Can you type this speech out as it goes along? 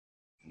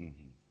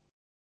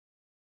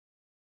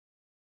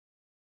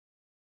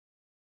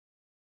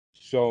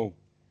So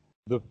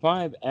the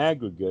five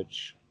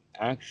aggregates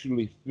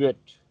actually fit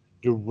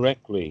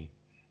directly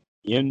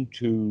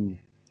into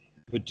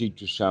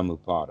Paticca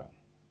Samuppada.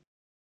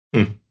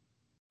 Hmm.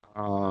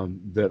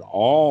 That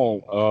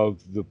all of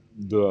the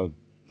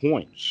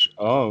points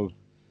of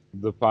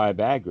the five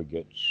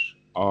aggregates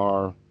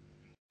are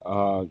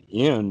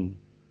in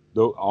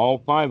all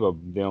five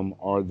of them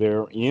are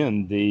there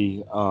in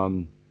the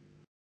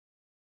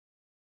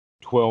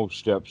 12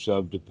 steps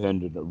of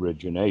dependent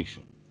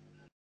origination.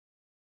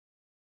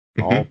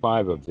 All Hmm.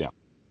 five of them.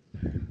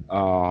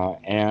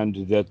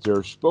 And that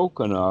they're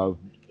spoken of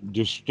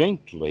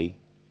distinctly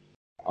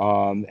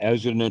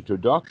as an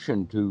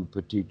introduction to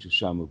Paticca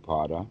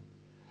Samuppada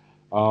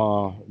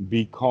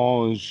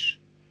because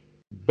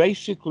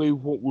basically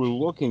what we're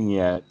looking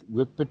at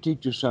with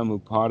Paticca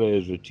Samuppada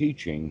as a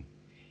teaching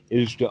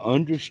is to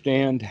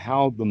understand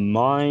how the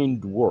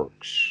mind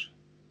works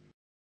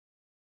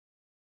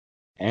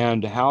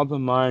and how the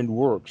mind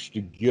works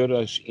to get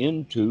us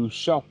into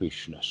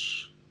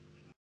selfishness,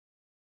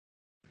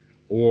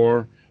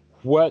 or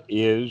what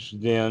is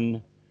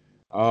then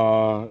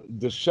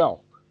the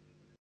self.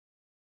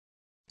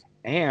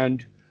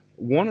 And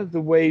one of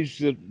the ways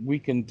that we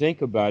can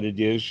think about it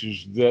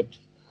is that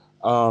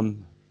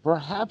um,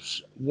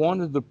 perhaps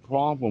one of the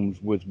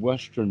problems with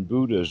Western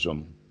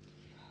Buddhism,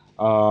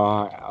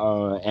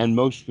 and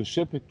most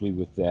specifically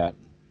with that,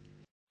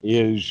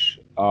 is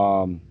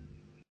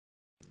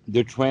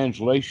the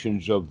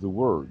translations of the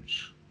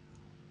words.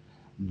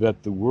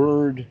 That the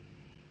word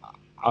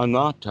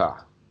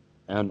anatta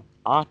and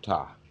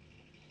atta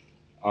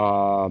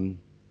um,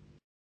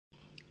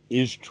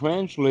 is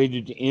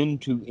translated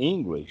into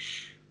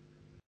English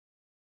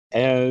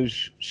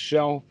as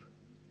self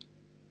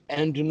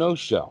and no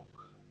self.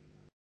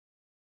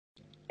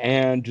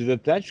 And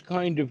that's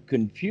kind of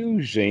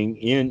confusing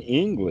in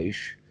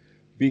English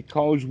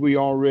because we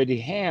already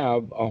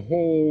have a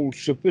whole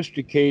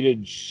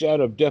sophisticated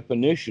set of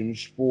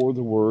definitions for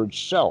the word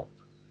self.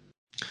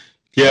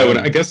 Yeah, when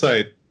I And guess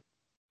I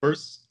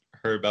first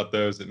heard about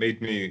those, it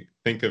made me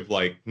think of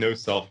like no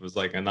self as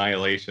like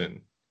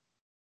annihilation,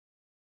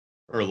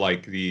 or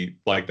like the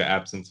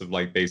absence of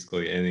like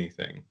basically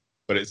anything.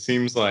 But it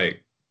seems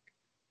like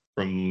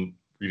from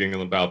reading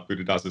about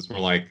Buddhadasa, it's more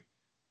like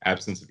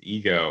absence of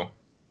ego.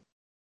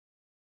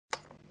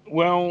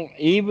 well,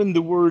 even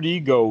the word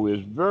ego is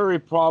very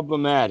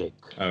problematic.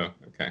 Oh,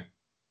 okay.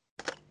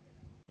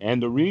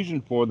 And the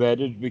reason for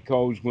that is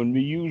because when we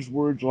use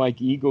words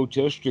like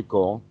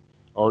egotistical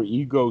or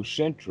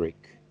egocentric,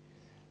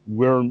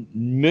 we're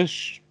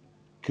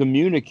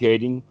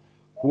miscommunicating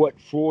what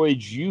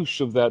Freud's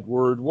use of that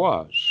word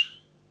was.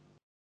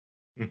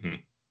 Hmm.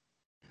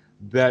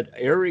 That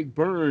Eric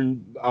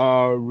Berne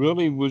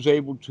really was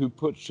able to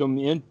put some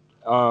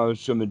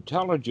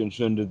intelligence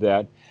into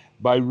that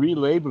by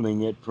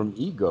relabeling it from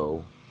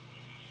ego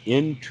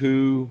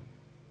into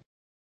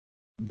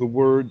the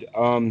word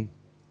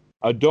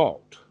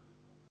adult.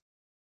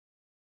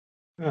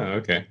 Oh,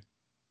 okay.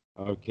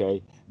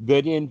 Okay,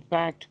 that in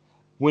fact,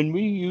 when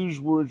we use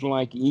words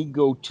like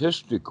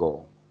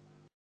egotistical,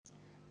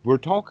 we're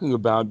talking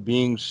about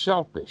being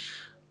selfish.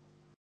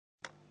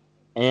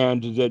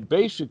 And that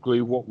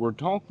basically what we're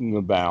talking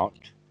about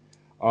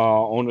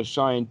on a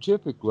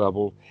scientific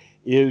level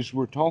is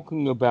we're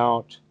talking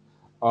about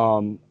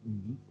um,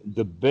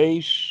 the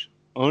base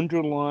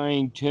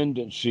underlying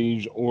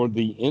tendencies or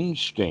the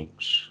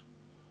instincts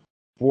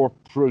for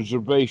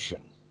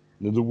preservation.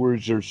 In other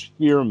words, they're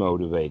fear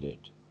motivated.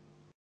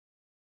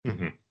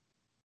 Hmm.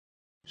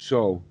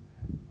 So,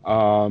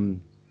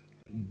 um,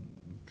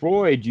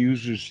 Freud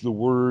uses the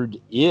word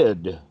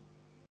id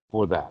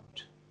for that.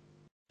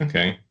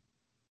 Okay.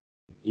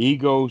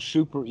 Ego,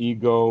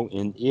 superego,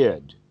 and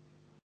id.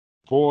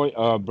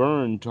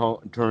 Berne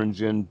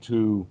turns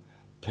into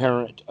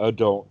parent,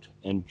 adult,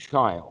 and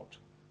child.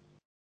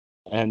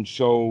 And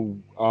so,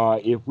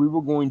 if we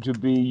were going to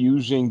be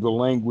using the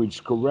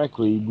language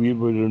correctly, we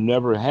would have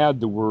never had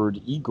the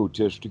word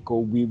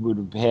egotistical. We would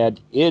have had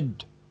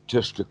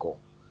id-tistical.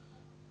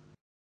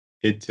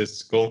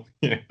 Egotistical.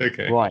 Yeah,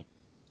 okay. Right.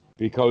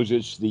 Because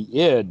it's the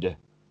id,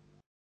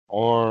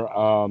 or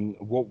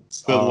what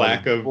It's the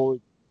lack of,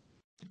 Freud.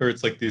 or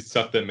it's like the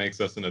stuff that makes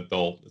us an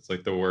adult. It's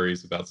like the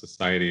worries about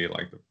society,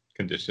 like the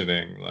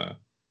conditioning,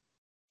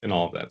 and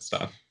all of that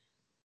stuff.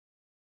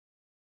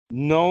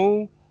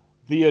 No,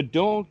 the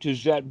adult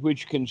is that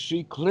which can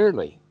see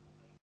clearly.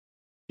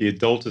 The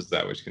adult is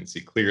that which can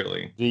see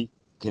clearly. The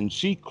can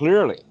see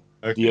clearly.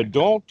 The Okay.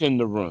 adult in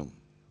the room.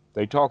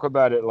 They talk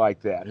about it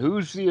like that.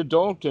 Who's the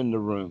adult in the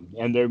room?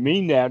 And they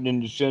mean that in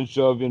the sense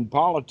of in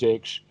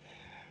politics,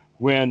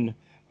 when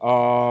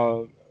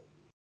uh,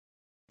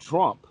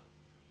 Trump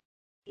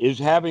is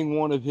having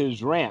one of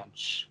his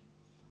rants,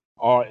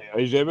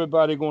 is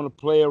everybody going to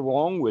play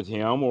along with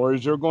him, or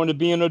is there going to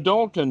be an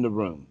adult in the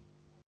room?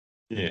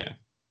 Yeah.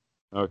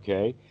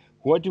 Okay.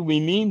 What do we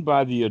mean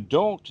by the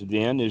adult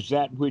then is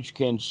that which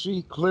can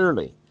see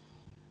clearly.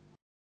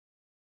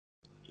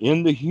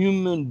 In the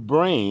human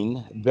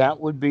brain, that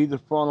would be the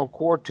frontal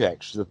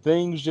cortex. The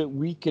things that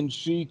we can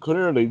see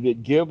clearly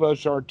that give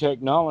us our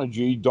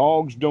technology,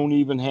 dogs don't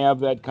even have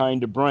that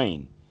kind of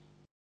brain.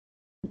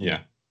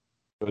 Yeah.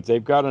 But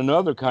they've got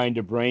another kind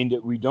of brain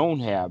that we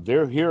don't have.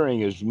 Their hearing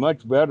is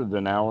much better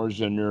than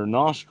ours, and their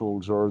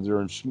nostrils or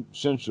their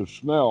sense of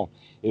smell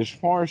is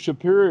far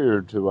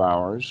superior to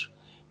ours.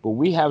 But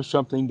we have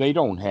something they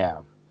don't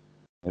have,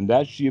 and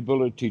that's the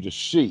ability to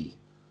see,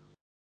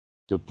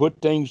 to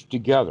put things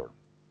together,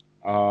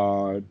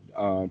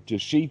 to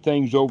see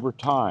things over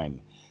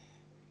time,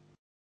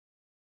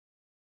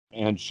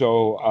 and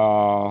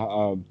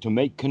so to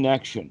make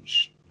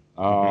connections.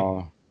 Hmm. Uh,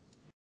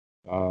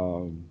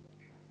 uh,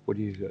 what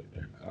do you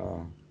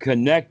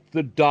connect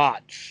the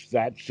dots?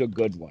 That's a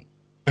good one.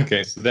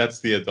 Okay, so that's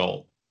the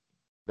adult.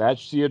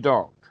 That's the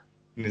adult.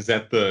 And is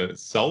that the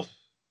self?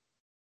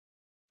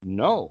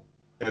 No,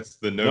 That's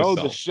the no no,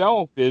 the self.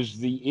 self is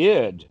the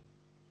id.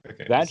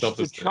 Okay, the That's self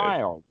the is the it.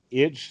 child.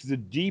 It's the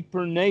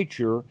deeper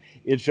nature.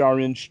 It's our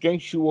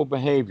instinctual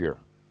behavior.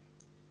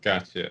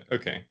 Gotcha.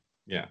 Okay.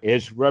 Yeah.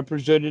 It's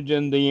represented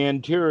in the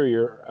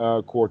anterior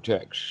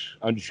cortex.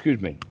 Excuse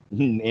me,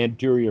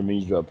 anterior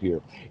means up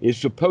here.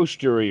 It's the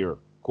posterior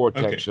Okay,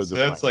 cortex of so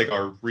the that's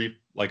brain.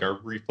 like our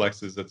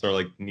reflexes. That's our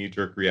like knee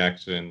jerk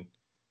reaction,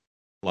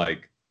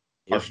 like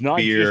our It's not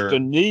just a fear.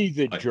 knee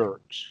that Like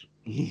jerks.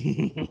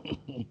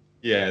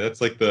 yeah,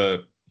 that's like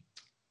the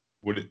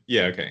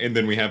yeah, okay. And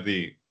then we have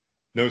the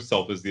no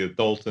self is the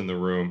adult in the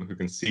room who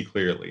can see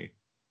clearly.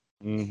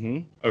 Hmm.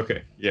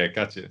 Okay, yeah,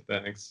 gotcha.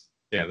 That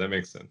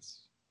makes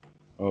sense.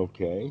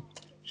 Okay.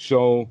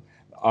 So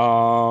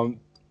um,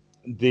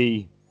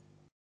 the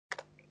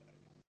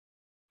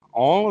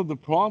all of the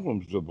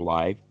problems of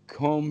life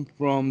come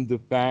from the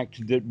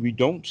fact that we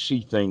don't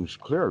see things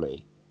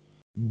clearly,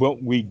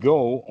 but we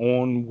go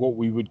on what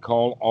we would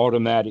call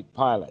automatic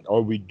pilot,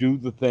 or we do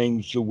the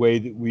things the way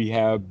that we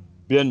have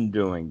been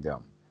doing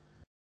them.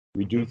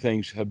 We do Hmm.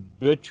 things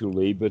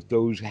habitually, but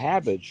those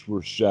habits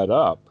were set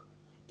up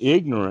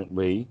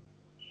ignorantly,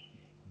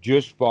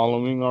 just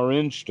following our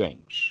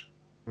instincts.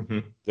 Hmm.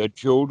 The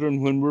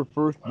children, when we're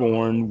first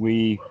born,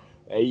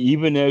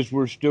 even as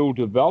we're still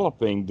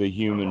developing the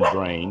human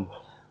brain,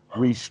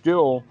 we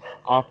still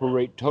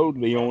operate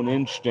totally on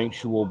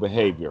instinctual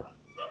behavior.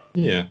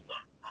 Yeah.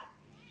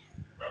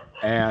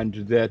 And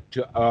that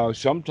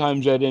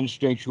sometimes that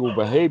instinctual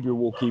behavior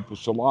will keep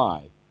us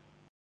alive.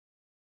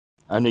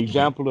 An Hmm.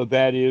 example of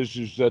that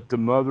is that the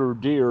mother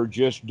deer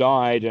just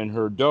died and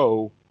her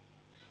doe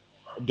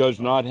does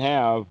not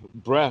have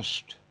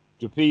breast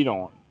to feed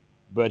on,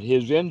 but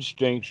his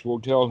instincts will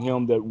tell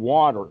him that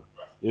water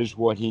is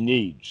what he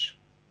needs.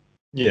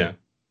 Yeah.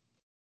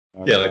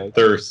 Yeah, Okay, like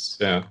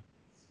thirst. Yeah.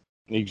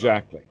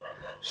 exactly.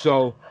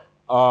 So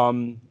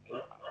um,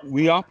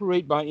 we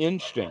operate by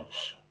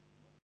instincts.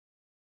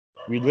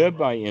 We live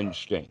by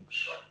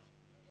instincts,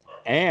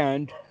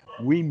 and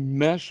we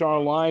mess our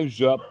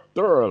lives up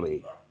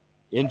thoroughly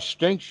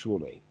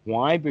instinctually.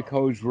 Why?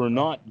 Because we're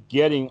not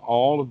getting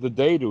all of the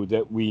data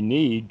that we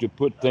need to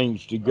put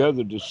things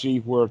together to see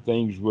where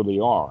things really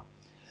are.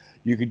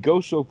 You could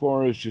go so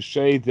far as to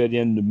say that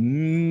in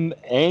the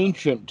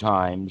ancient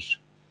times,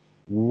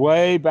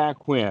 way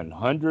back when,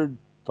 100,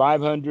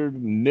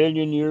 500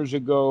 million years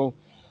ago,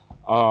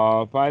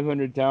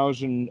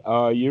 500,000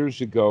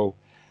 years ago,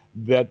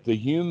 that the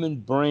human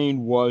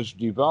brain was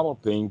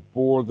developing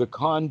for the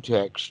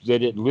context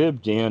that it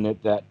lived in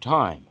at that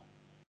time.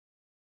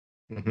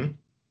 Hmm.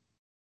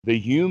 The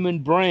human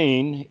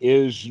brain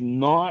is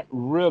not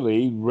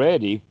really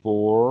ready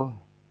for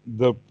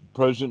the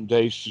present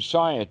day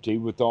society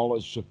with all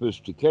its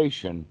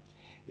sophistication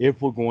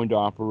if we're going to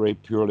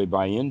operate purely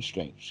by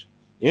instincts.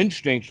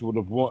 Instincts would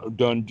have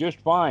done just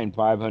fine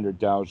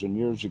 500,000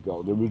 years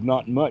ago. There was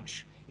not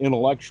much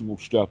intellectual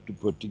stuff to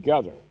put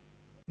together.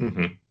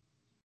 Hmm.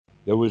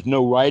 There was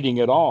no writing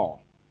at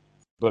all.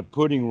 But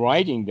putting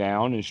writing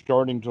down and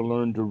starting to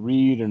learn to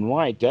read and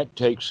write, that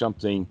takes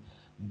something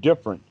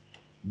different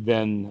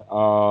than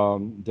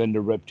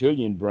the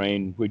reptilian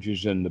brain, which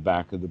is in the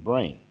back of the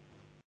brain.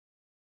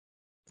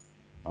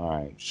 All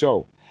right.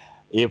 So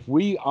if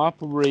we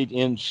operate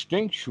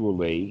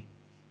instinctually,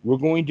 we're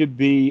going to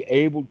be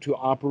able to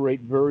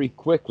operate very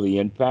quickly.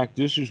 In fact,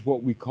 this is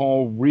what we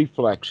call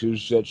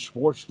reflexes that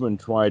sportsmen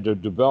try to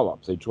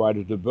develop. They try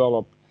to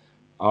develop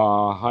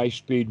high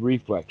speed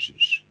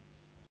reflexes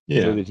so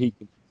Yeah. that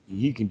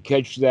he can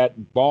catch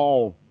that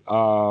ball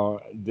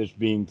that's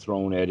being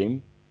thrown at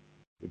him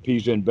if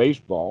he's in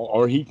baseball,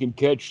 or he can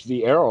catch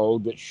the arrow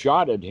that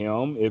shot at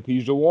him if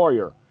he's a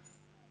warrior.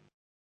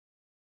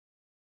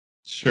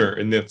 Sure.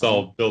 And it's Uh,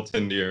 all built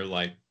into your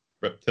like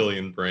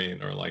reptilian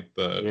brain or like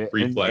the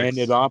and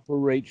it reflex.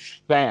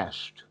 operates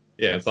fast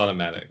Yeah, it's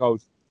automatic.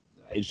 because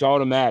it's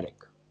automatic,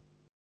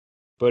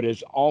 but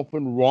it's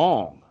often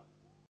wrong.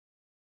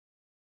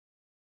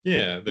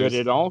 Yeah, But there's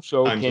it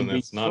also times can when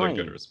be that's not a good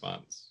trained.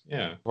 response.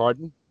 Yeah.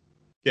 Pardon?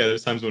 Yeah,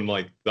 there's times when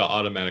like the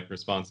automatic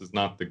response is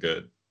not the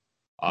good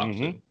Hmm.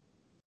 option.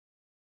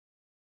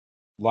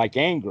 Like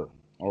anger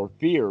or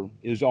fear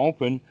is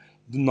often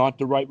not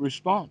the right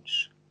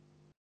response.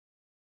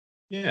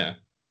 Yeah.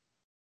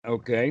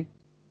 Okay.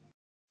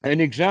 An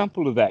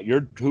example of that,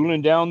 you're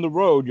tooling down the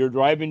road, you're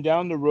driving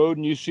down the road,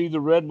 and you see the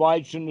red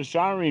lights and the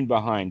siren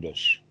behind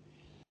us.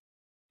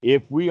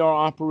 If we are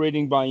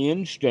operating by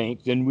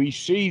instinct, then we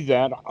see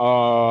that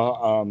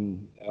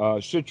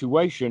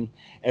situation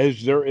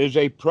as there is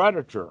a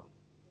predator,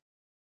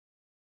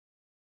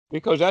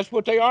 because that's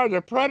what they are.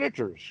 They're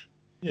predators.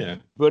 Yeah.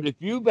 But if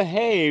you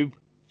behave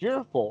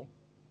fearful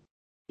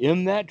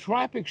in that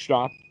traffic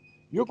stop,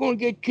 you're going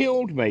to get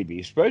killed, maybe,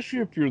 especially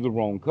if you're the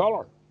wrong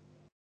color.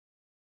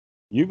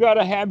 You got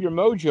to have your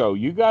mojo.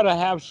 You got to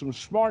have some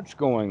smarts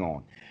going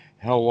on.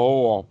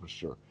 Hello,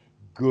 officer.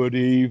 Good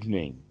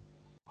evening.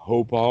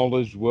 Hope all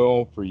is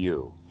well for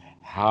you.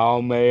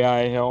 How may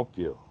I help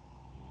you?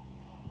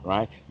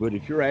 Right? But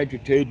if you're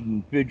agitated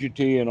and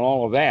fidgety and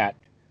all of that,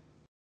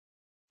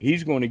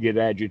 he's going to get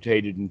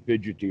agitated and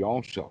fidgety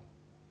also.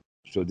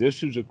 So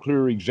this is a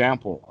clear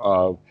example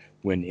of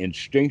when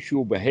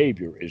instinctual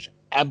behavior is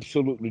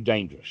absolutely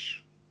dangerous.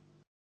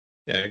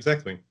 Yeah,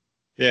 exactly.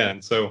 Yeah,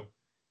 and so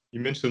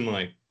you mentioned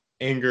like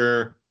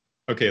anger.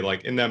 Okay,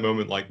 like in that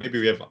moment, like maybe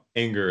we have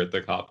anger at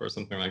the cop or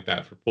something like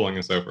that for pulling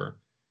us over.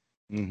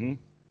 Mm-hmm.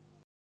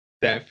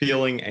 That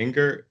feeling,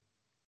 anger,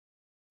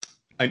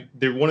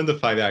 they're one of the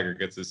five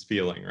aggregates is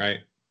feeling, right?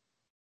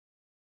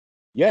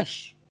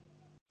 Yes.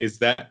 Is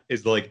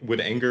like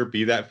would anger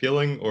be that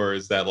feeling, or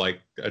is that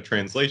like a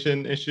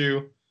translation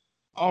issue?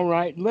 All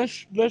right.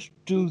 Let's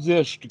do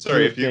this to Sorry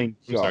clear if you. things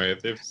I'm up. sorry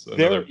if there's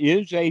There another.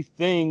 is a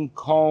thing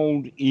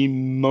called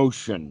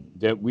emotion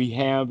that we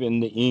have in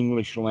the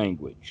English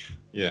language.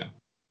 Yeah.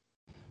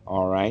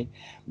 All right.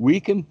 We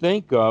can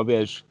think of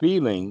as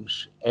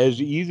feelings as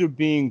either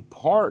being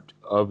part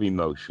of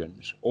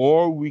emotions,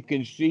 or we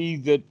can see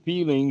that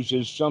feelings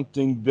is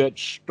something that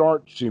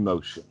starts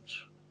emotions.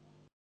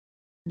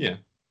 Yeah.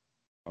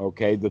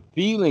 Okay. The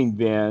feeling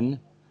then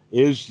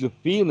is the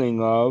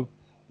feeling of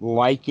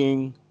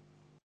liking,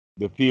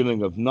 the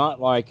feeling of not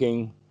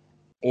liking,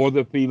 or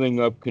the feeling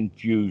of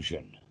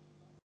confusion,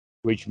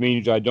 which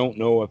means I don't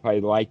know if I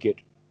like it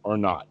or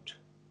not.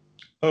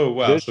 Oh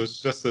wow. So This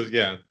it's just a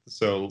yeah.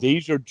 So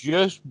These are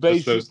just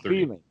just those basic three.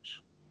 feelings.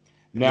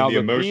 And then Now the the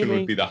emotion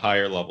would be feeling the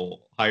higher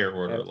level, higher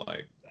order, uh,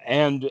 like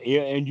and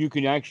you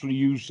can actually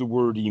use the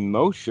word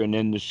emotion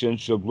in the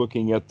sense of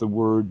looking at the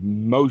word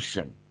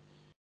motion.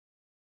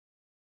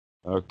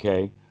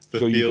 Okay, it's the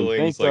so you can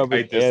feelings think like of I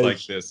it dislike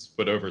as this,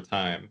 but over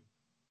time.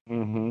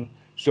 mhm.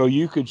 So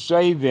you could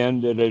say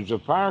then that as a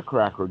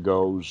firecracker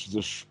goes,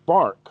 the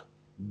spark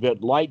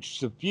that lights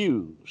the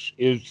fuse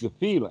is the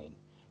feeling.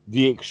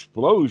 The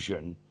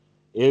explosion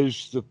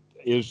is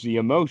the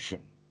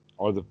emotion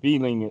or the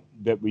feeling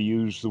that we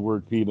use the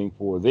word feeling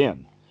for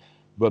then.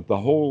 But the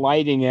whole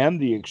lighting and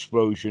the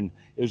explosion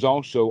is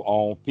also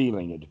all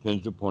feeling. It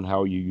depends upon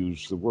how you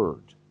use the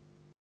word.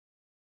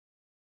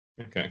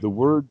 Okay. The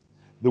word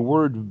the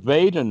word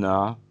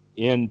Vedana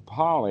in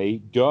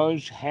Pali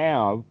does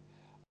have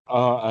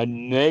a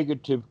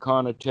negative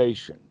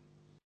connotation,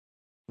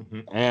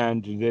 Hmm.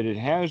 and that it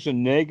has a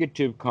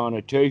negative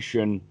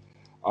connotation.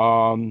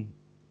 Um,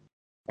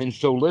 and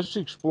so let's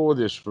explore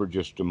this for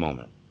just a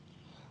moment.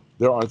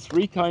 There are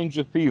three kinds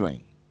of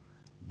feeling.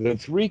 The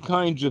three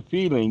kinds of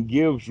feeling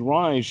gives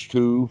rise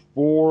to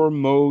four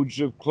modes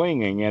of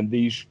clinging, and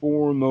these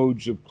four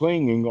modes of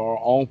clinging are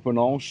often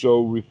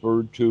also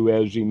referred to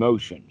as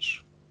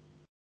emotions.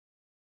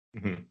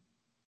 Hmm.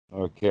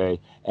 Okay,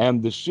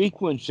 and the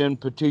sequence in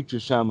Paticca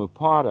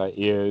Samuppada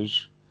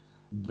is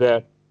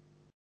that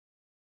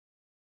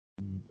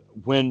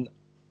when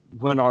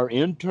when our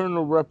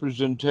internal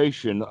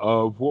representation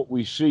of what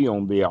we see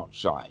on the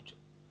outside,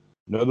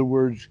 in other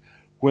words,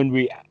 when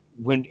we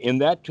when in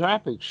that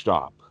traffic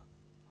stop,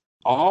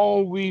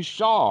 all we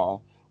saw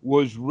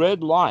was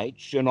red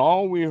lights and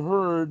all we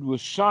heard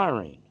was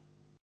siren.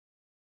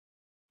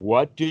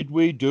 What did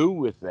we do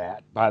with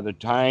that by the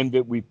time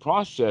that we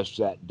process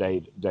that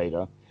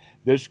data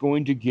that's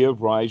going to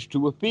give rise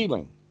to a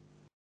feeling?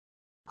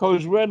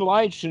 Because red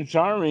lights and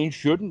sirens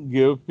shouldn't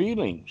give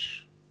feelings.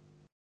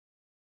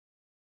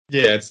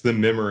 Yeah, it's the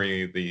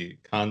memory, the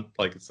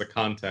like it's the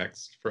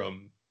context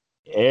from.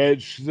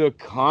 It's the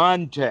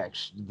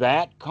context.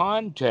 That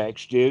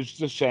context is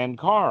the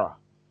sankara,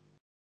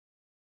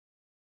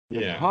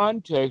 the Yeah.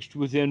 context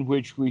within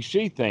which we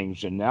see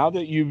things. And now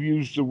that you've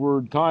used the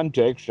word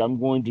context, I'm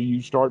going to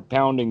you start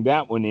pounding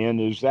that one in.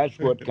 Is that's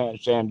what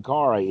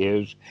sankara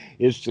is?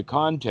 It's the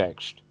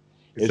context.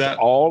 Is It's that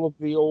all of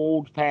the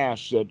old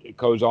past that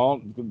because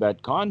all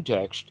that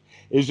context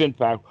is in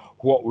fact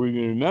what we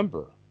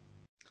remember.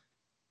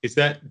 is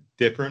that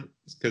different?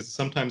 Because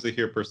sometimes I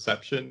hear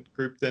perception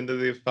grouped into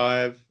the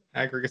five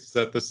aggregates. Is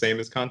that the same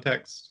as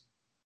context?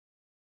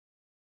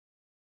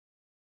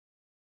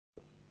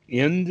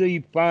 In the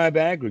five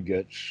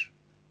aggregates,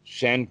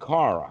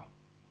 sankara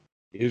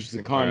is the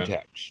Sankara.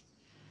 context.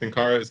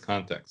 Sankara is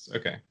context.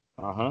 Okay.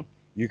 Uh-huh.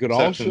 You could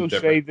Perception's also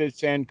say different. that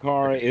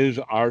sankara Okay. is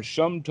our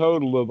sum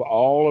total of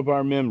all of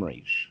our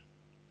memories.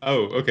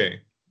 Oh,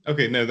 okay.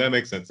 Okay, no, that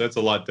makes sense. That's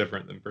a lot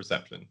different than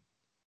perception.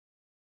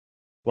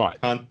 Right.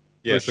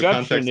 Yeah, so Perception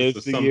context is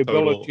is the the sum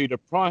total. ability to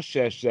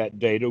process that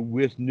data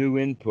with new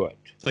input.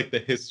 It's like the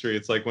history.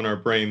 It's like when our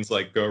brains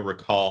like go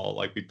recall,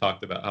 like we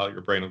talked about how your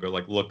brain will go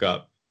like look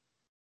up,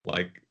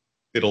 like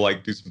it'll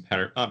like do some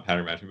pattern, not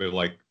pattern matching, but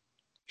like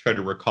try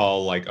to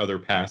recall like other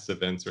past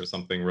events or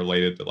something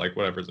related to like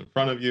whatever's in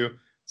front of you.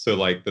 So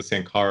like the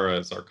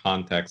Sankaras are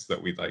context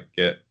that we like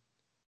get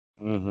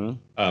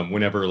Mm-hmm.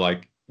 whenever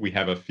like we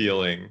have a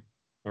feeling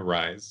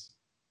arise.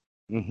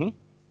 Mm-hmm.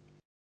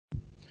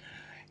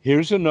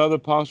 Here's another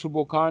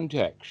possible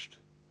context.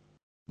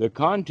 The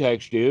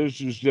context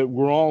is that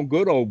we're all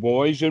good old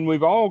boys and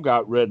we've all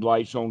got red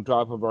lights on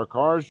top of our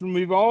cars and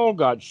we've all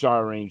got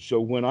sirens. So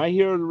when I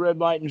hear the red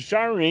light and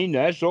siren,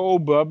 that's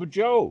old Bubba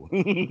Joe.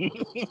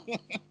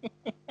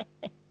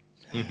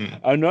 Mm-hmm.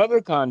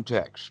 Another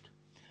context.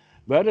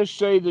 Let us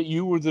say that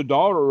you were the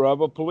daughter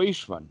of a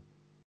policeman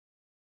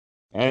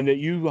and that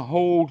you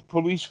hold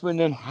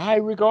policemen in high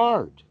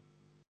regard.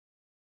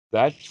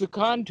 That's the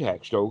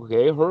context,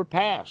 okay? Her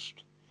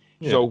past.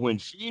 So Yeah. when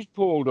she's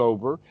pulled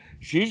over,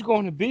 she's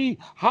going to be,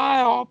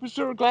 "Hi,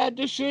 officer, glad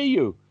to see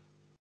you,"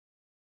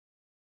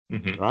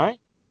 Mm-hmm. right?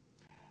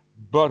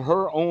 But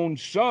her own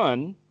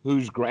son,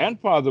 whose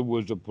grandfather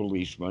was a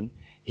policeman,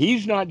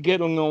 he's not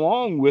getting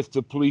along with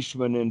the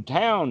policemen in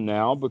town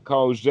now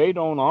because they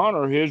don't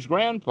honor his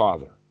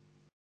grandfather.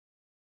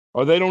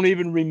 Or they don't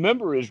even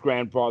remember his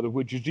grandfather,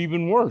 which is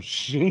even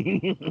worse.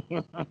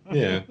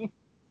 Yeah.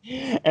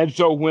 And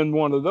so when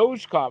one of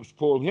those cops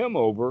pull him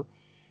over,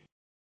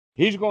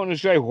 he's going to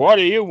say, "What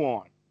do you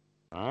want?"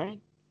 All right?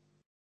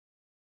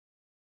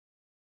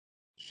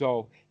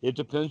 So it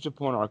depends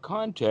upon our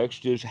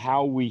context is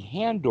how we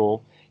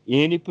handle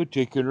any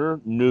particular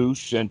new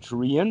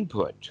sensory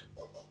input.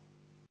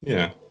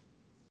 Yeah.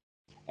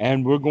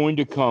 And we're going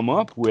to come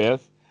up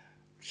with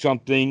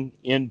something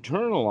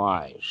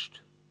internalized.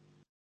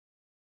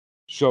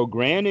 So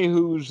Granny,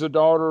 who's the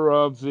daughter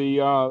of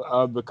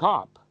the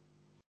cop,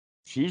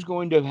 she's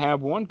going to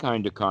have one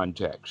kind of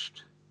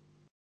context.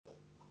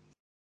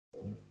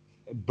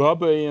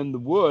 Bubba in the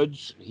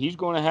woods, he's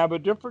going to have a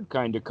different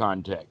kind of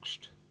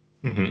context.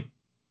 Mm-hmm.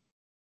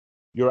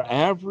 Your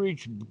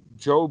average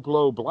Joe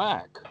Blow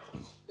Black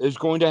is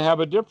going to have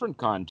a different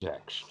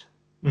context.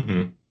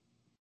 Mm-hmm.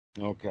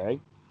 Okay,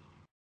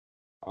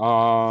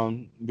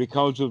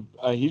 because of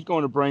he's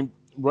going to bring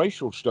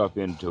racial stuff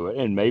into it,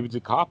 and maybe the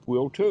cop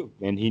will too,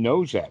 and he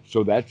knows that.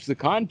 So that's the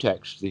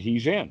context that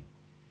he's in.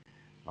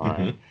 All right.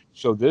 Mm-hmm.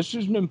 So this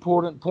is an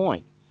important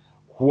point.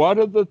 What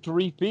are the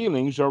three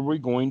feelings are we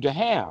going to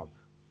have?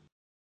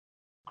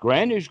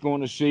 Granny's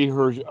going to see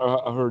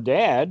her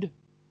dad,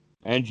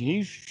 and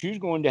she's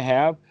going to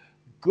have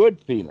good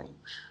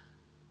feelings.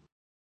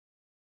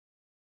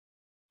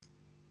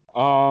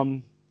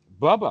 Um,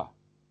 Bubba,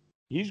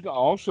 he's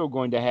also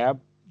going to have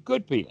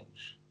good feelings.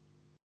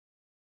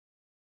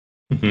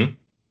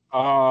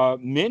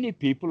 Mm-hmm. Many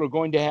people are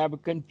going to have a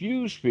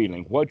confused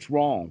feeling. What's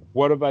wrong?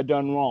 What have I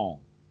done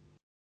wrong?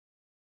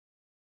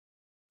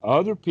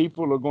 Other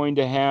people are going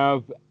to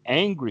have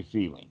angry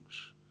feelings,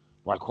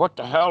 like what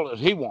the hell does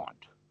he want?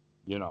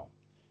 You know.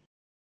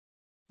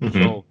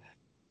 Mm-hmm.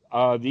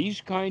 So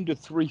these kind of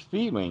three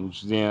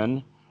feelings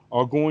then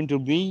are going to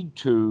lead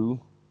to,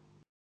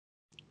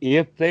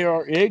 if they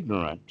are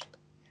ignorant,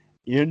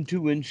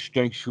 into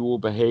instinctual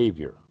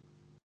behavior.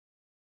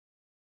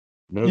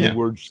 In other Yeah.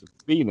 words, the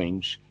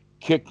feelings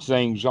kick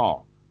things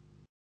off.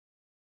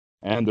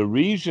 And the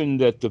reason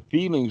that the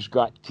feelings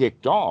got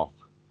kicked off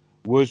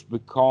was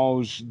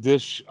because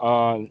this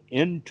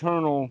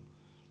internal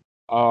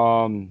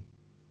um,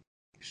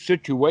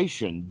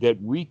 situation that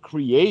we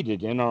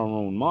created in our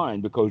own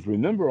mind, because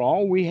remember,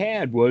 all we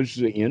had was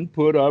the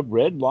input of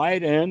red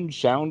light and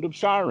sound of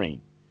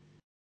siren.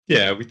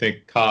 Yeah. We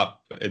think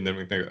cop, and then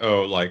we think,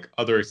 oh, like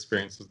other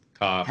experiences with the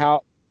cop.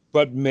 How,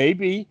 but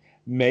maybe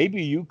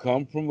you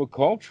come from a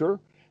culture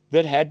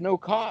that had no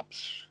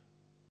cops.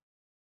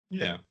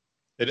 Yeah.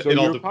 So It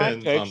all your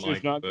depends on context is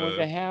like not going to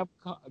the have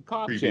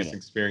cops in previous it.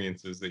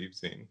 experiences that you've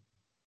seen.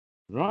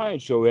 Right.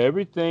 So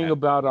everything Yeah.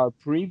 about our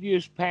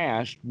previous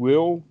past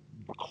will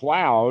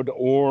cloud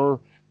or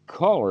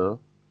color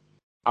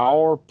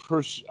our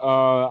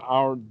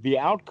the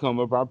outcome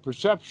of our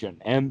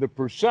perception, and the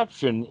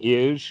perception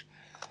is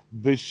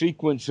the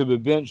sequence of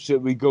events that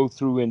we go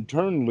through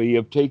internally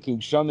of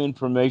taking some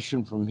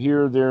information from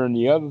here, there, and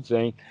the other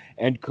thing,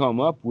 and come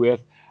up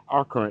with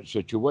our current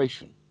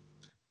situation.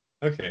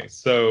 Okay.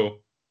 So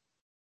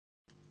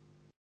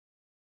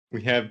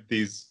we have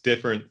these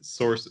different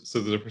sources. So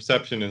the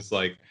perception is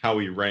like how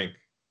we rank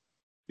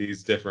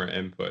these different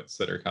inputs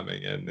that are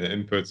coming in. The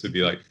inputs would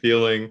be like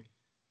feeling,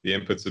 the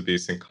inputs would be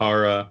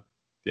sankara,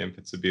 the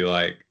inputs would be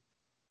like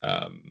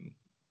um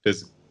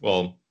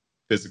well,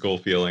 physical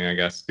feeling, I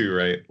guess, too,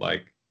 right?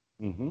 Like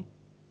Hmm.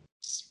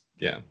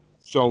 yeah.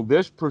 So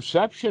this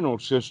perceptional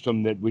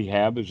system that we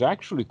have is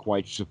actually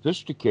quite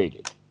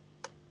sophisticated.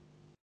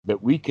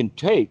 That we can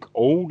take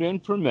old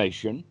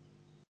information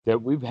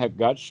that we've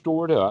got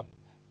stored up,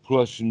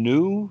 plus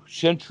new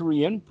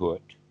sensory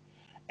input,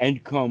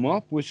 and come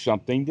up with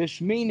something that's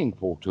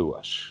meaningful to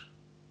us.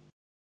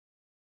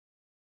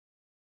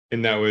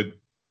 And that would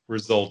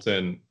result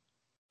in,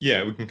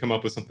 yeah, we can come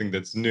up with something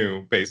that's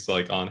new based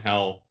like on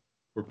how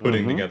we're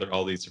putting Mm-hmm. together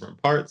all these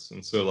different parts.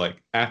 And so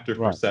like after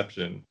Right.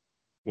 perception,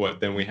 what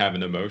then we have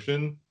an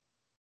emotion?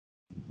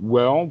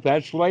 Well,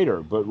 that's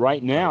later, but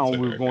right Oh, now that's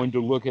we're later. Okay. going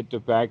to look at the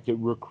fact that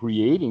we're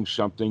creating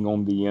something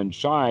on the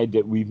inside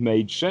that we've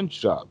made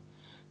sense of,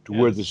 to Yeah,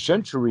 where the that's true.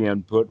 sensory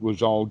input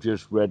was all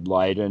just red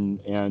light and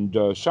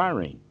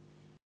siren.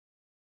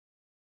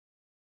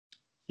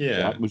 Yeah.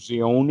 That was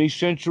the only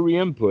sensory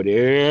input.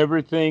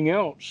 Everything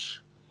else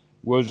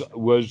was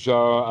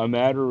a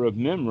matter of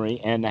memory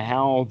and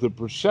how the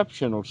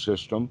perceptional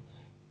system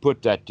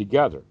put that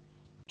together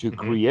to Hmm.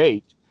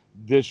 create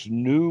this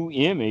new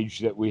image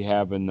that we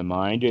have in the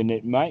mind. And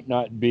it might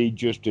not be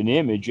just an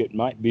image, it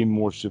might be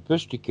more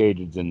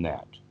sophisticated than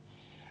that.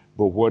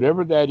 But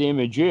whatever that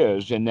image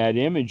is, and that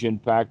image, in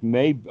fact,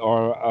 may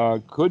or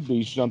could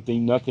be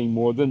something nothing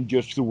more than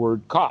just the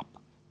word cop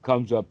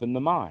comes up in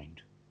the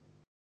mind.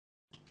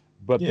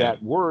 But Yeah.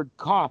 that word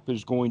cop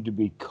is going to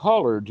be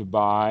colored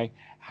by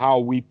how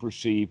we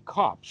perceive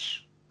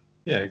cops.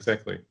 Yeah,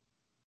 exactly.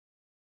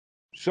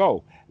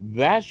 So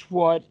that's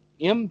what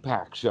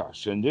impacts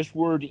us. And this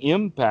word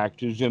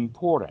impact is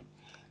important.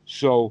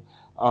 So,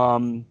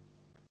 um,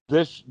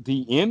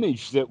 the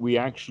image that we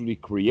actually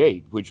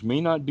create, which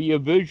may not be a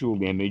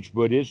visual image,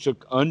 but it's an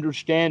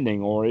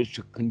understanding or it's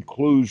a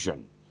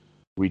conclusion.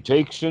 We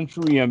take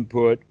sensory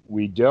input,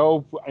 we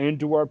delve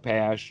into our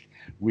past,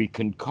 we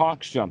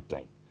concoct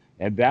something,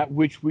 and that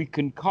which we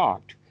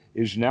concoct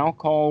is now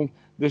called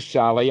the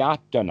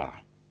Salayatana.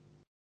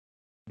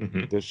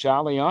 Hmm. The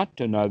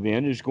Salayatana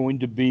then is going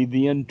to be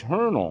the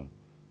internal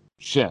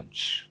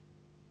sense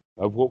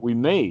of what we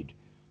made.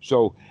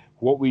 So,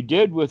 what we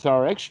did with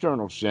our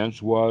external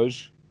sense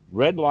was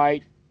red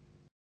light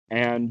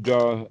and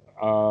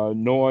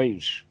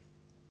noise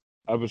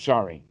of a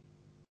siren.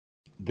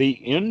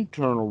 The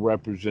internal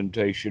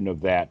representation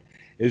of that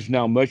is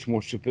now much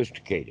more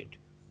sophisticated.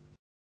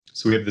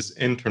 So we have this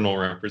internal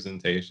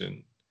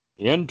representation.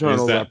 And is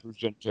Internal that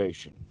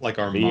representation, like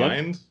our the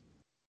mind?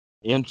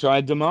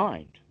 inside the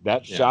mind.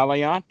 That's Yeah.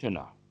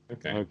 Salayatana.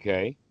 Okay.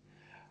 Okay,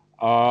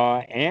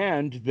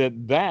 and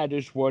that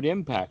is what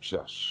impacts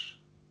us.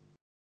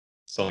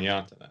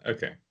 Salyantana.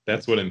 Okay.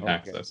 That's what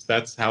impacts Okay. us.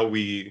 That's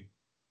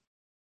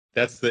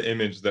the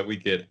image that we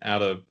get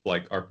out of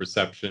like our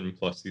perception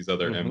plus these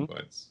other Hmm.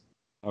 inputs.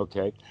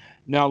 Okay.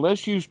 Now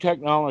let's use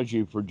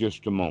technology for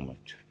just a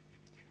moment.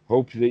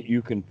 Hope that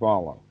you can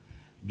follow.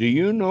 Do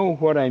you know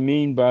what I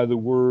mean by the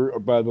word or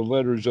by the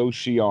letters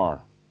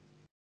OCR?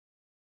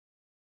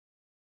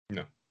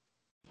 No.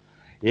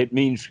 It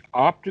means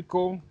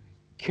optical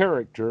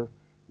character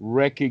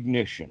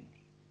recognition.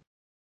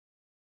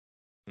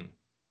 Hmm.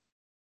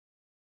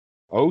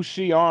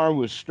 OCR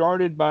was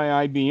started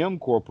by IBM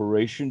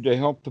Corporation to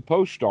help the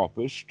post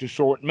office to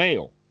sort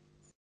mail.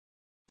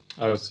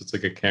 Oh, so it's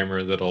like a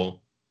camera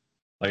that'll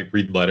like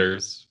read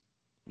letters.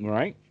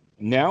 Right?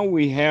 Now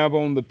we have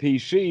on the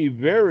PC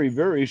very,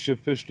 very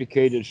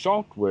sophisticated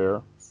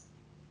software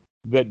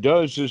that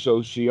does this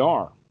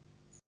OCR.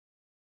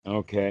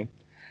 Okay.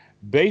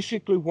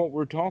 Basically, what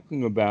we're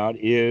talking about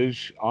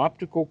is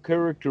optical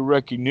character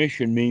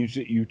recognition means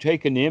that you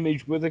take an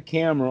image with a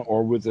camera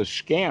or with a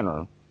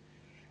scanner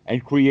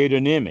and create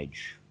an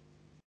image.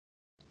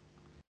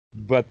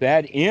 But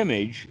that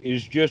image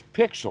is just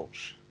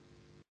pixels.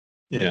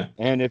 Yeah.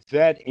 And if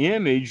that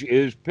image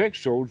is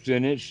pixels,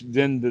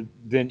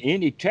 then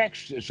any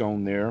text that's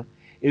on there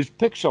is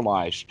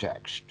pixelized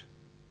text.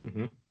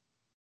 Hmm.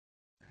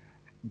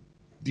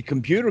 The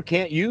computer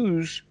can't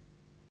use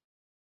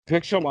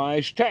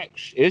pixelized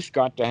text. It's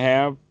got to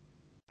have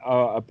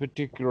a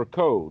particular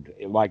code,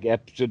 like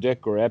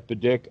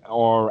EPIDIC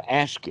or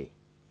ASCII.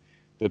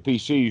 The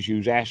PCs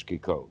use ASCII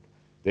code.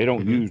 They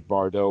don't Hmm. use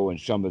Bardo and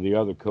some of the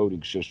other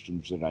coding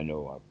systems that I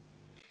know of.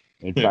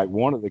 In Yeah. fact,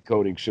 one of the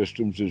coding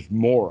systems is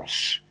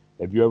Morse.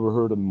 Have you ever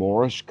heard of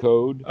Morse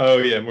code? Oh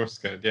yeah, Morse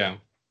code. Yeah.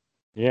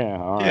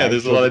 Yeah, all Yeah, right.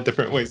 there's a So, lot of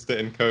different ways to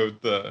encode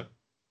the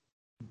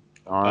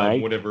all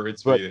right, whatever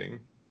it's but reading.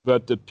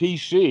 the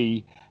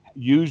PC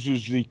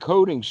uses the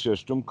coding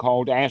system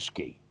called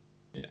ASCII.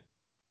 Yeah.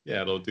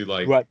 Yeah, it'll do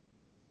like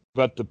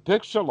But the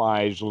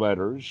pixelized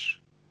letters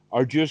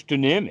are just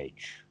an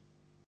image,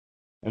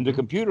 and the mhm.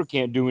 computer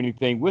can't do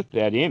anything with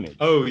that image.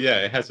 Oh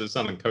yeah, it has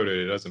some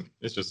encoded. It doesn't.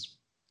 It's just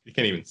you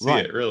can't even see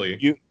Right. it really.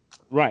 You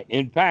right.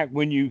 In fact,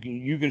 when you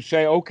can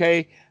say,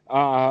 okay,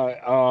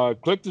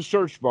 click the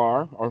search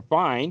bar or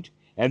find,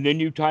 and then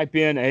you type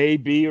in A,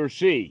 B, or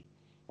C,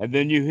 and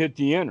then you hit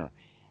the enter.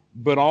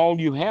 But all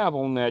you have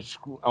on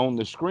on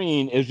the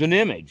screen is an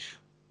image.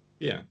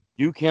 Yeah.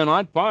 You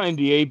cannot find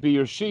the A, B,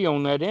 or C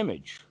on that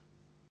image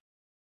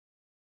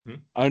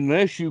Mhm.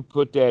 unless you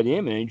put that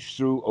image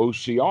through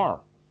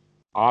OCR,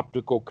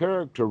 optical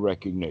character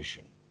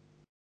recognition.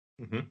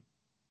 Mhm.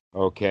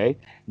 Okay.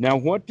 Now,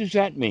 what does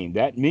that mean?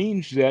 That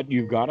means that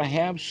you've got to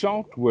have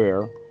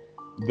software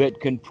that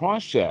can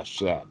process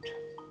that.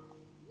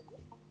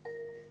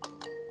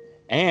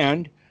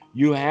 And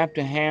you have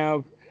to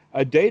have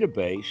a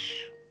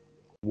database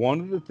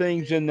One of the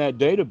things in that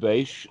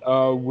database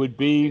would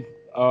be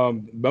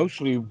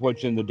mostly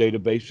what's in the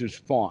database is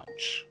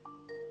fonts.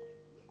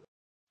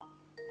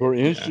 For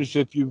Yeah. instance,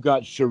 if you've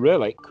got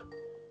Cyrillic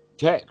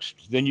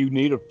text, then you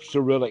need a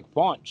Cyrillic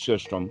font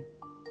system.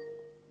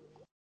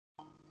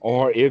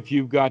 Or if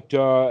you've got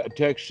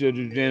text that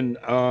is in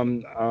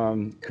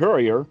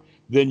Courier,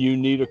 then you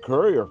need a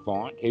Courier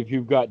font. If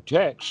you've got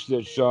text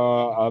that's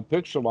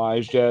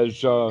pixelized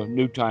as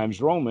New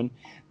Times Roman,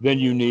 then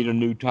you need a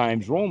New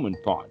Times Roman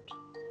font.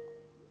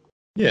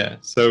 Yeah.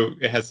 So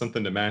it has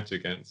something to match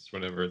against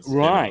whenever it's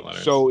scanning the Right.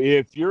 letters. So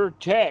if your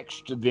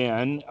text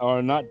then,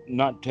 or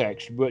not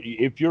text, but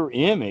if your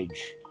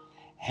image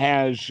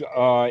has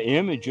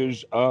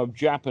images of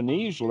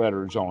Japanese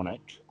letters on it,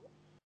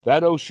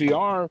 that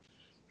OCR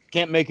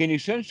can't make any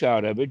sense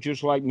out of it,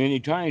 just like many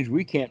times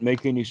we can't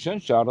make any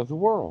sense out of the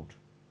world.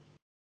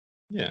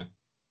 Yeah.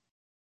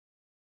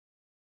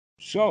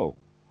 So,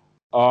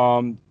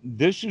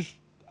 this is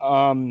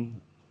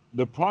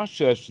the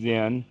process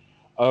then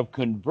of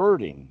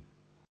converting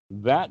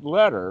that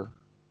letter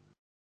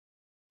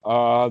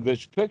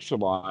that's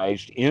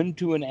pixelized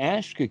into an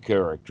ASCII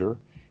character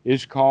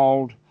is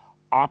called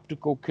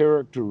optical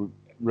character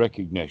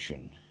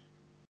recognition.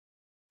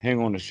 Hang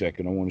on a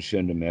second. I want to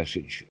send a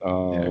message.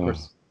 Yeah, of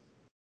course.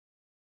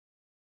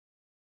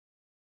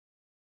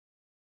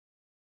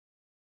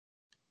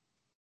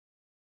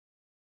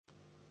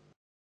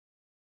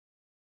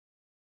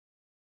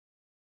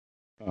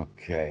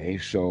 Okay,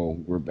 so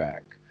we're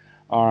back.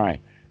 All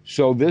right.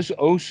 So this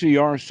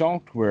OCR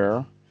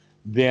software,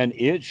 then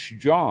its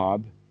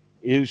job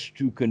is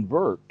to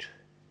convert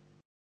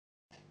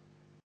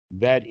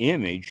that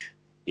image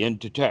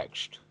into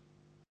text.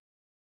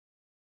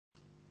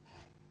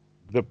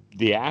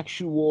 The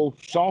actual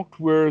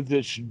software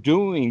that's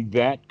doing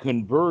that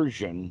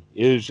conversion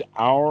is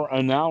our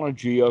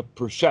analogy of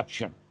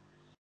perception.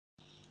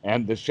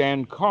 And the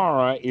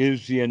Sankara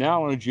is the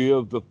analogy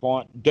of the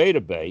font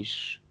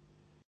database,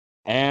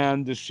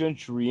 and the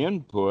sensory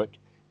input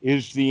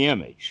is the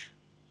image.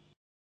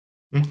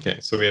 Okay.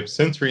 So we have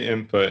sensory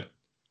input.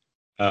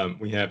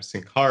 We have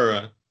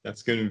Sankara.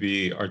 That's going to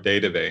be our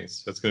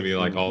database. That's going to be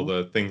like all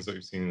Mm-hmm. the things that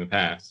we've seen in the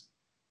past.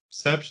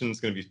 Perception is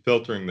going to be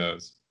filtering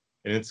those,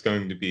 and it's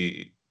going to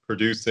be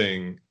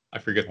producing, I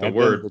forget the And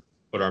then word,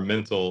 but our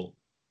mental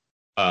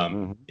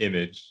mhm.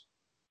 image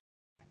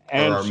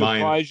or And our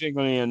mind.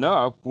 surprisingly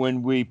enough,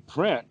 when we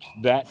print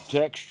that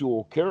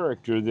textual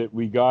character that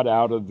we got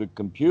out of the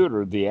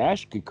computer, the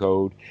ASCII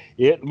code,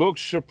 it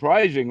looks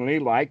surprisingly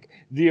like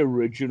the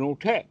original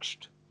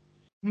text.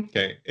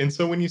 Okay. And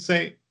so when you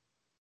say,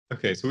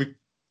 okay, so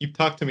you've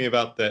talked to me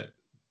about that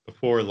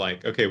before,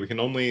 like, okay, we can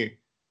only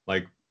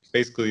like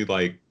basically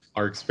like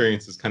our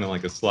experience is kind of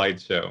like a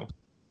slideshow.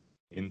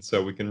 And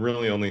so we can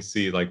really only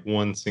see like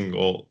one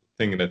single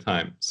thing at a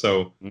time.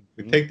 So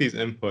we Mhm. take these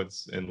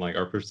inputs and like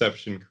our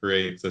perception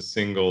creates a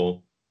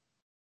single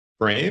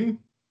frame,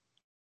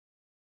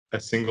 a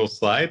single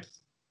slide.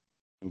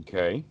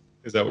 Okay.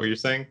 Is that what you're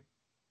saying?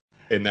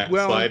 And that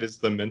Well, slide is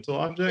the mental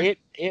object?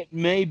 it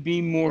may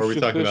be more Or are we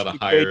talking about a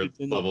higher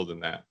sophisticated than level than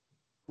that?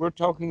 we're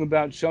talking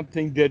about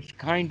something that's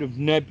kind of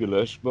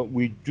nebulous, but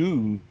we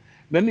do.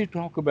 Let me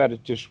talk about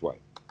it this way.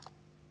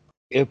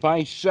 If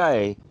I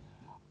say,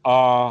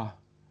 uh,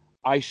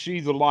 I see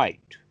the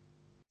light,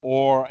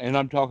 or, and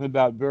I'm talking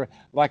about very,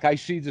 like I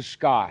see the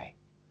sky,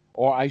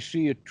 or I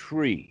see a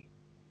tree.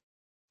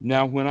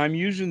 Now, when I'm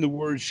using the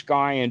word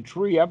sky and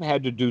tree, I've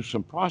had to do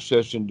some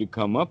processing to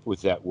come up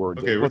with that word.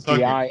 Okay, That we're what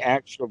the talking, eye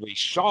actually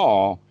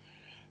saw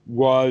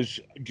was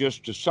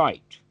just a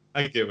sight.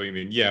 I get what you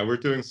mean. Yeah, we're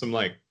doing some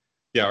like,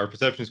 yeah, our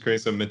perception is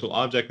creating some mental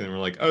object, and then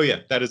we're like, oh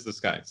yeah, that is the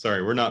sky.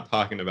 Sorry, we're not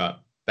talking about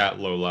that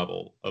low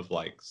level of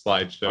like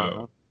slideshow.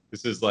 Uh-huh.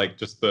 This is like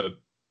just the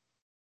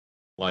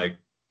like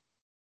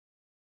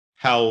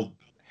how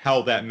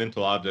that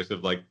mental object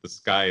of like the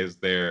sky is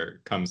there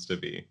comes to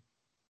be,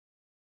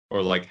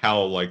 or like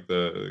how like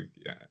the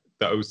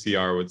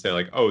OCR would say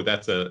like, oh,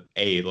 that's a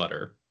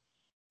letter.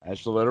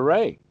 That's the letter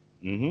A.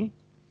 Hmm.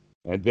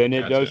 And then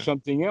it does Gotcha.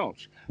 something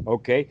else.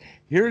 Okay,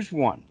 here's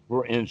one,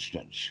 for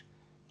instance.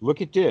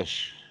 Look at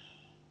this.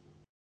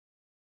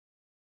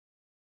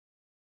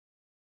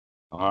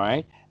 All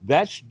right,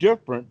 that's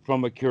different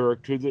from a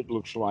character that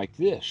looks like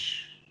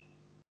this.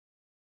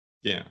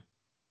 Yeah.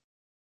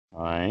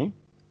 All right,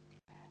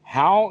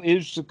 how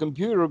is the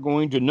computer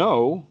going to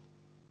know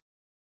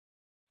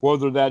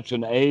whether that's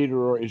an 8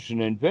 or it's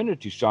an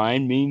infinity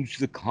sign? Means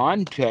the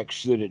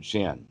context that it's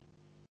in.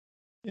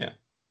 Yeah.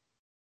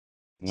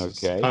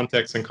 It's Okay.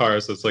 context and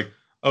cars. So it's like,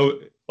 oh,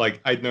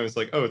 like I'd notice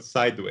like, oh, it's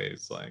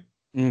sideways, like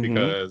Mm-hmm.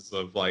 because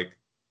of like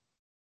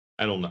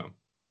I don't know,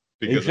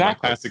 because of my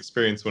Exactly. past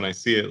experience when I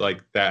see it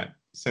like that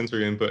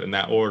sensory input in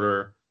that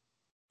order,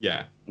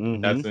 yeah,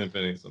 Mm-hmm. that's an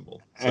infinity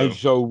symbol. And So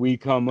so we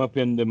come up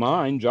in the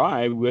mind's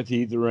eye with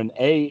either an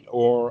 8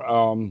 or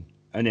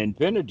an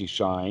infinity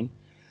sign,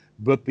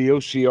 but the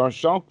OCR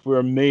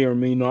software may or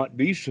may not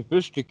be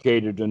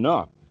sophisticated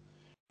enough.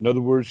 In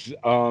other words,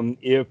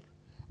 if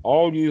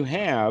all you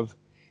have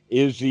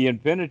is the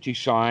infinity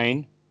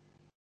sign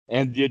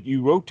and yet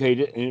you rotate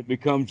it and it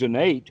becomes an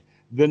 8,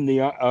 then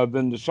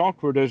the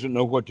software doesn't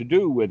know what to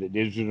do with it.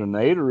 Is it an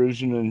 8 or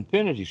is it an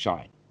infinity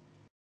sign?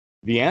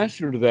 The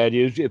answer to that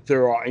is if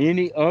there are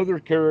any other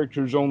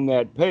characters on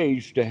that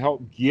page to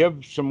help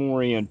give some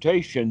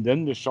orientation,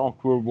 then the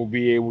software will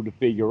be able to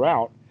figure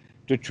out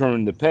to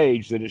turn the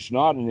page that it's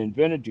not an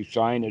infinity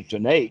sign, it's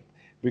an 8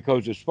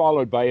 because it's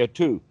followed by a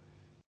 2.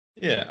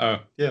 Yeah. Oh,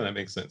 yeah, that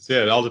makes sense.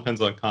 Yeah, it all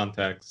depends on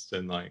context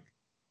and like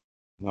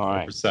All the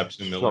right.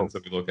 perception, the So lens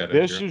that we look at it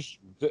this through. is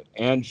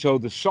and so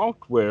the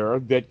software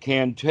that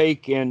can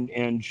take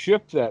and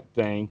shift that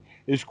thing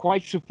is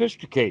quite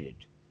sophisticated.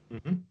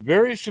 Hmm.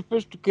 Very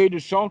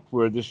sophisticated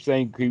software, this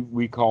thing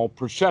we call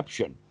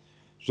perception,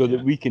 so that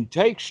Yeah. we can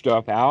take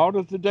stuff out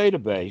of the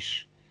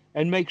database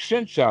and make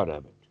sense out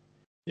of it.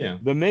 Yeah.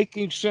 The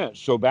making sense.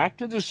 So back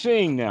to the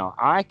seeing now.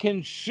 I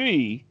can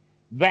see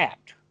that.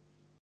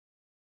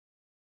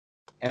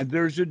 And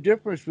there's a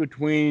difference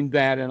between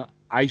that and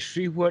I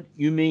see what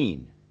you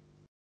mean.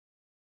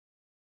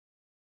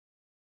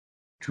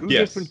 Two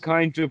different Yes.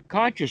 kinds of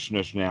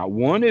consciousness now.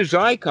 One is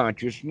eye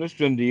consciousness,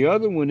 and the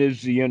other one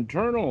is the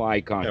internal eye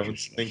Yeah.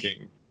 What's consciousness.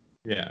 thinking?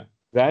 Yeah.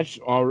 That's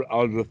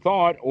the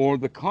thought or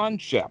the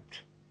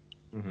concept.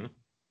 Hmm.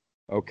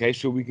 Okay,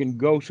 so we can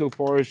go so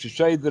far as to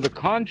say that a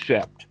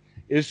concept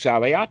is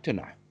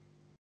salayatana.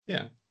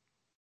 Yeah.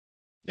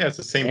 Yeah. It's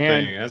the same thing.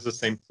 And It has the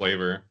same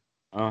flavor.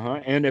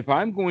 and if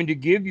I'm going to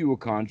give you a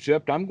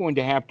concept, I'm going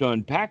to have to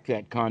unpack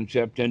that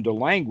concept into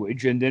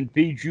language and then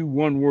feed you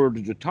one word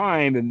at a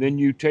time, and then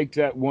you take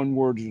that one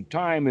word at a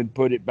time and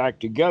put it back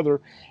together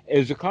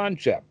as a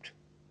concept.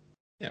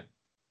 Yeah.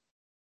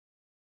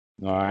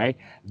 All right.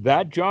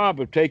 That job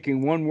of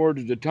taking one word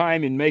at a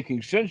time and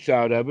making sense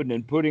out of it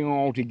and putting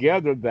all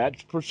together,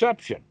 that's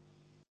perception.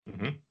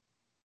 Hmm.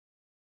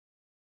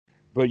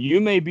 But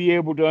you may be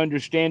able to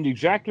understand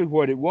exactly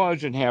what it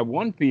was and have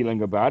one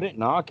feeling about it,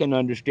 and I can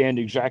understand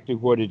exactly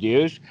what it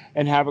is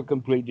and have a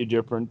completely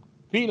different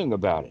feeling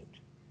about it.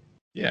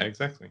 Yeah.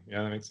 Exactly.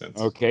 Yeah, that makes sense.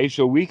 Okay,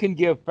 so we can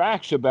give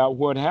facts about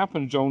what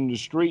happens on the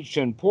streets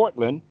in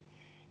Portland,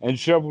 and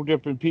several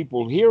different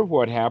people hear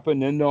what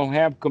happened, and they'll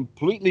have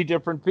completely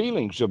different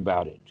feelings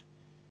about it.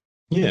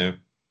 Yeah.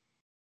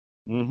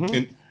 Hmm.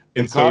 And The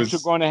and so cops are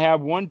is going to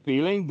have one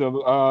feeling. The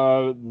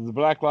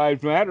Black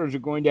Lives Matters are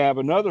going to have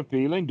another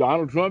feeling.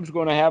 Donald Trump's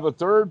going to have a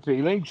third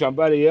feeling.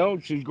 Somebody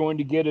else is going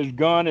to get his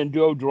gun and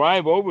go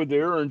drive over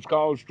there and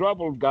cause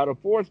trouble. Got a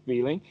fourth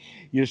feeling.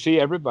 You see,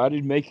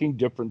 everybody's making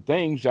different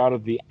things out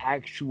of the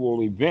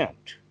actual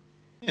event.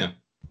 yeah.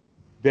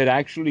 That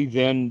actually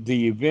then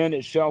the event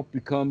itself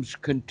becomes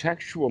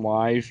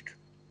contextualized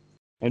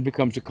and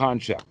becomes a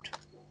concept.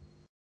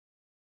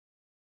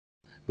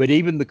 But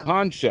even the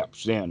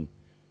concepts then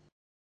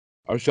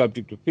are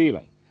subject to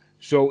feeling.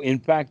 So in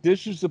fact,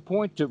 this is the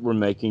point that we're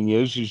making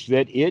is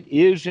that it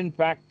is in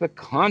fact the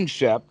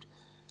concept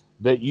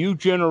that you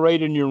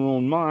generate in your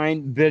own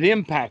mind that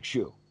impacts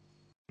you.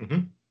 Hmm.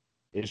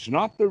 It's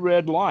not the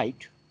red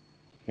light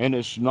and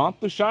it's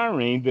not the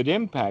siren that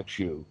impacts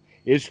you.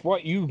 It's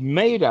what you've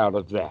made out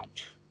of that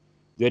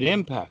that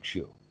impacts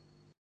you.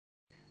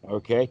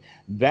 Okay?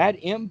 That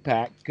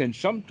impact can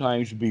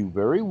sometimes be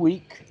very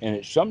weak and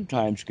it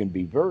sometimes can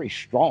be very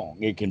strong.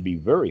 It can be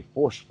very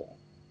forceful.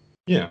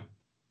 Yeah.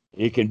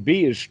 It can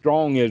be as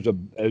strong as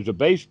a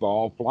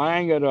baseball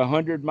flying at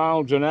 100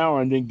 miles an hour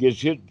and then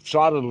gets hit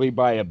solidly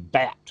by a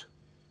bat.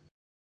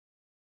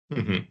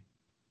 Hmm.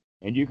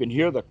 And you can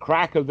hear the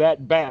crack of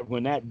that bat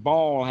when that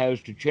ball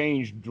has to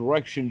change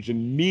directions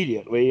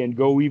immediately and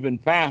go even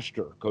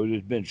faster because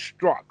it's been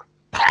struck.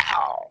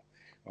 Pow!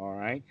 All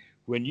right.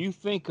 When you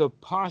think of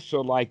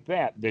pasa like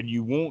that, then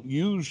you won't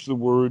use the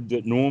word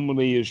that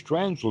normally is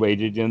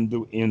translated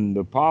in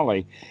the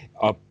Pali,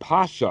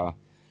 pasa.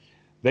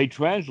 They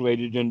translate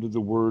it into the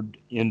word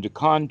into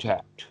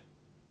contact.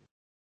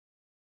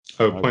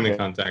 Oh, point of Okay,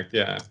 contact.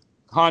 Yeah.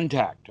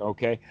 contact.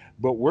 Okay,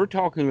 but we're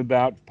talking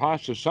about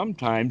pasa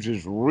sometimes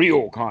is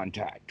real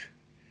contact,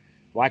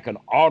 like an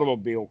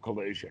automobile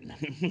collision.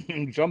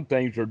 Some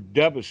things are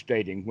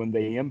devastating when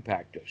they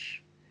impact us.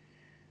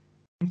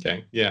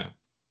 Okay. Yeah.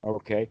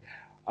 Okay.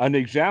 An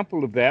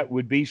example of that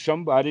would be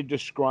somebody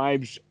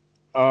describes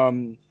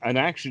an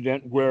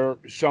accident where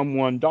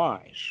someone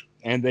dies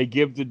and they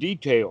give the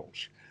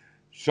details.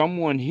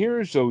 Someone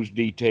hears those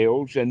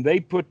details and they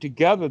put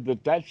together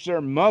that that's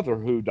their mother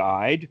who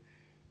died,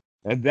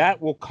 and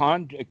that will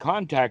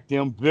contact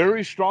them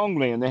very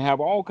strongly, and they have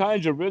all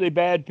kinds of really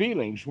bad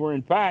feelings. Where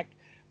in fact,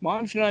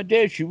 mom's not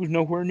dead; she was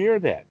nowhere near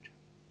that.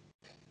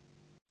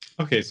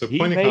 Okay. So He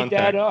made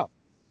that up.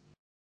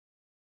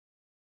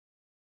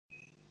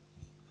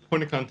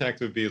 point of contact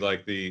would be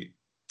like the.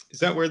 Is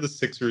that where the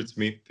six roots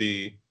meet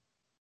the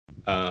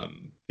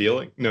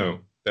feeling? No,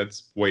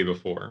 that's way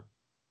before,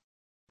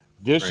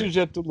 This right? is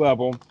at the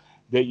level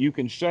that you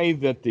can say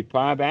that the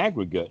five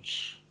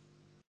aggregates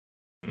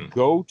Mm.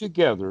 go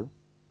together.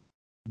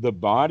 The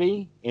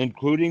body,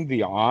 including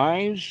the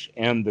eyes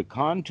and the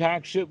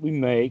contacts that we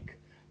make,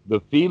 the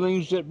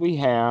feelings that we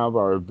have,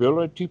 our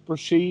ability to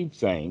perceive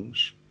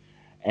things,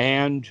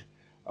 and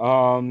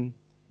um,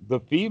 the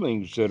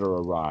feelings that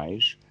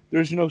arise,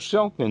 there's no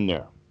self in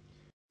there.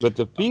 But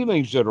the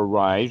feelings that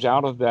arise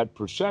out of that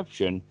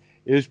perception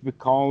is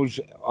because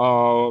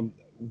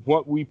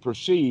what we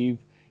perceive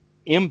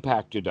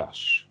impacted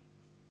us,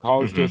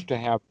 caused us Mm-hmm. to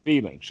have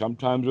feelings.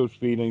 Sometimes those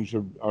feelings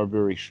are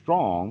very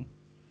strong,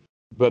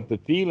 but the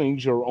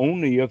feelings are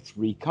only of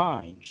three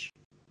kinds.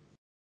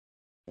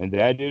 And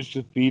that is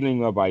the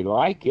feeling of I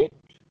like it,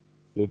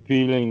 the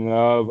feeling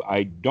of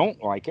I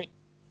don't like it,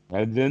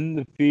 and then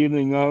the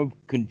feeling of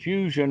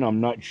confusion. I'm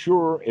not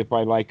sure if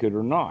I like it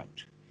or not.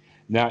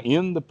 Now,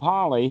 in the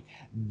Pali,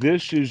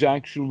 this is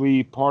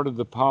actually part of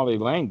the Pali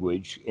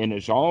language, and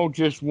it's all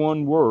just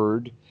one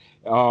word.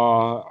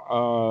 Uh,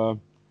 uh,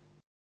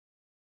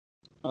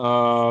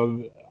 uh,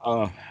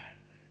 uh,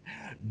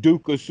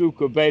 Dukkha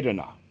Sukha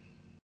Vedana.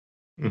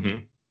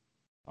 Mm-hmm.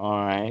 All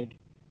right,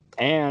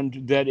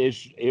 and that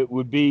is it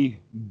would be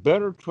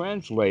better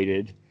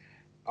translated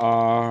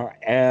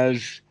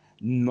as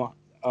not,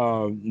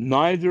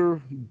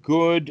 neither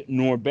good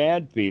nor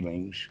bad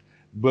feelings,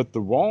 but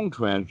the wrong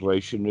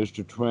translation is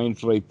to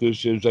translate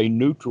this as a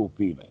neutral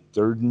feeling.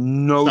 There's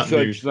It's no not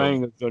such neutral.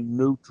 thing as a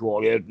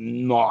neutral. It's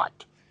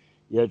not.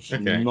 It's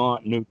Okay.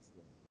 not neutral.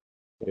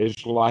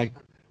 It's like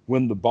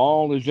when the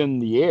ball is in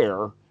the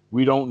air,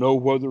 we don't know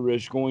whether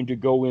it's going to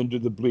go into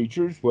the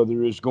bleachers,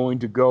 whether it's going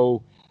to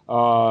go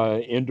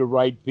into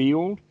right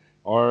field,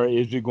 or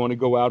is it going to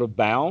go out of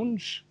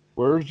bounds?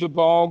 Where's the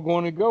ball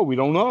going to go? We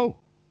don't know.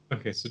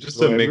 Okay. So just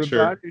So to make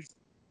sure everybody's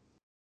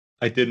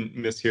I didn't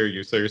mishear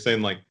you. So you're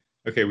saying like,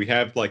 okay, we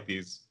have like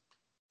these,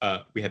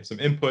 we have some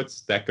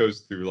inputs that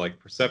goes through like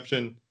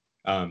perception,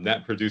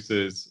 that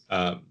produces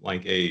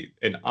like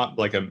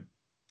like a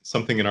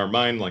something in our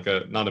mind, like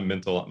a not a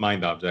mental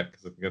mind object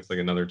because I think that's like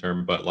another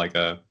term, but like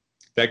a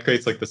that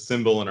creates like the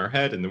symbol in our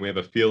head, and then we have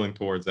a feeling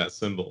towards that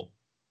symbol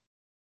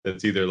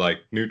that's either like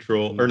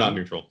neutral or not mhm,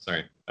 neutral.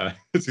 Sorry,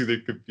 it's either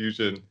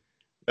confusion,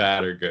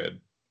 bad or good.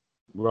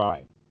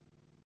 right.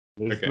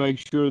 Let's Okay, make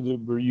sure that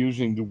we're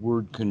using the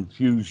word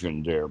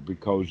confusion there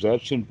because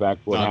that's in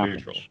fact what not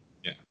neutral. happens.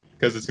 Yeah,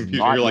 because it's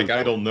confusion. You're Not like,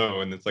 I neutral. don't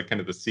know, and it's like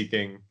kind of the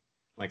seeking,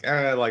 like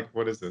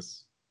what is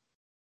this?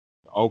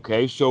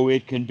 Okay, so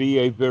it can be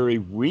a very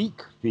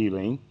weak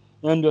feeling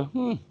and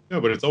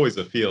No, but it's always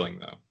a feeling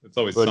though. It's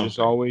always but it's something.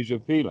 always a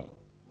feeling.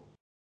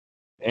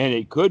 And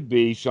it could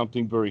be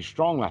something very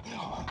strong like,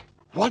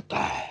 what the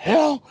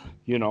hell?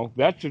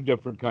 That's a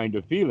different kind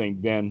of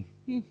feeling than,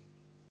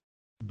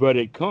 but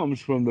it comes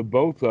from the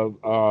both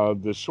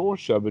of the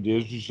source of it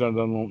is that I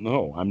don't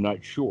know. I'm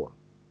not sure.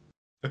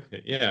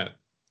 Okay, yeah.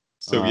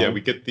 All So yeah, right.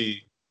 we get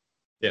the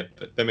yeah.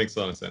 That makes a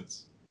lot of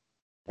sense.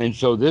 And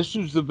so this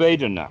is the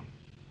Vedana.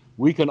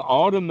 We can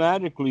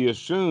automatically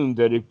assume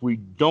that if we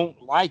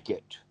don't like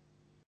it,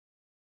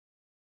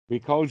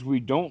 because we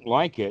don't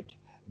like it,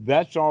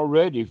 that's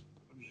already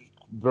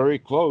very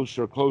close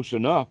or close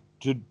enough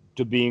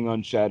to being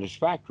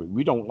unsatisfactory.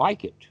 We don't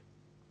like it.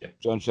 Yeah,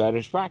 It's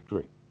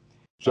unsatisfactory.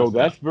 So close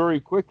that's enough. very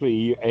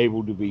quickly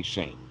able to be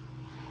seen.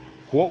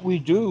 What we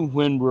do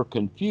when we're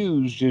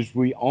confused is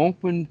we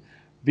often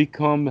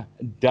become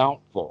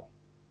doubtful,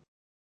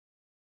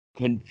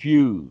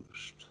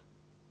 confused.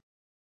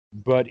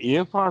 But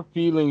if our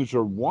feelings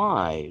are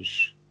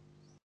wise,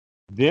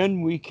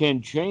 then we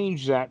can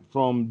change that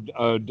from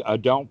a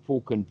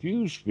doubtful,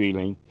 confused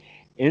feeling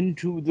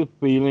into the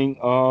feeling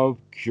of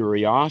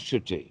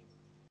curiosity,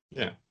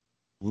 Yeah,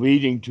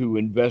 leading to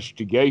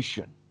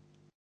investigation.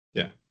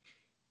 yeah.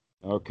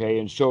 Okay,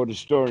 and so to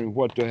start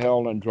what the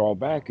hell and draw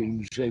back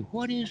and say,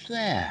 what is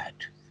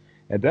that?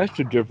 And that's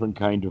a different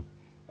kind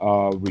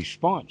of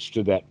response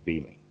to that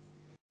feeling.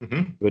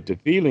 Hmm. But the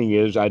feeling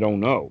is, I don't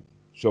know.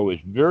 So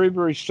it's very,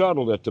 very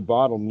subtle at the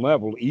bottom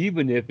level,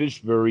 even if it's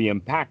very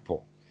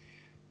impactful.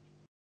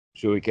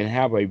 So it can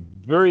have a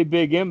very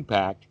big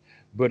impact,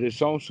 but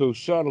it's also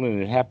subtle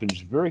and it happens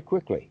very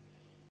quickly.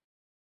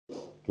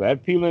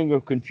 That feeling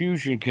of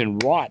confusion can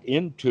rot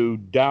into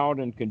doubt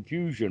and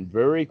confusion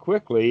very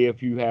quickly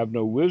if you have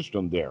no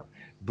wisdom there.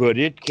 But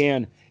it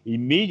can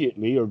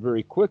immediately or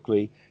very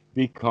quickly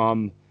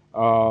become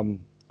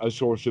a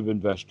source of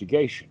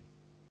investigation.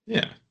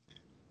 Yeah.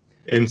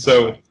 And All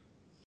so right.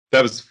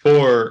 that was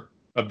four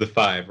of the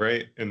five,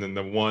 right? And then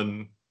the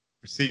one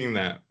preceding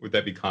that, would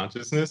that be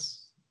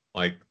consciousness?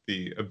 Like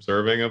the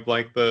observing of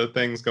like the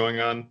things going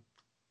on?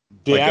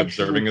 The Like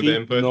actual observing of the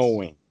deep inputs?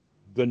 knowing,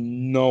 the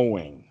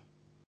knowing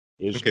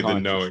is Okay, the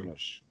knowing.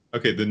 consciousness.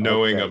 Okay, the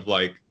knowing Okay. of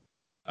like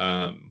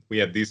we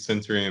have these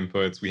sensory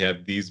inputs, we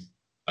have these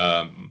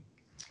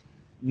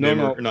No, or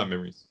no, not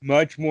memories.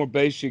 much more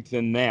basic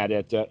than that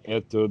at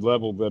the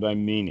level that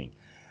I'm meaning.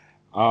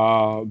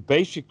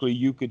 Basically,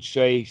 you could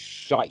say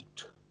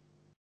sight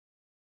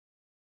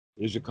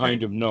is a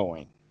kind Okay. of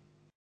knowing.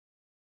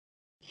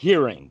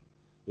 Hearing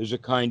is a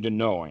kind of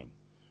knowing.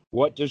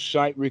 What does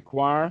sight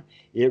require?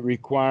 It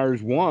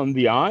requires one,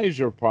 the eyes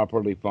are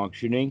properly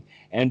functioning,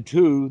 and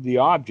two, the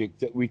object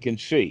that we can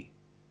see.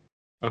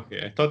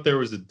 Okay. I thought there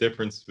was a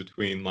difference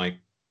between like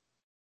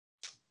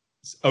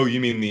oh, you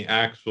mean the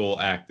actual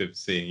active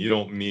seeing. You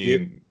don't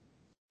It, mean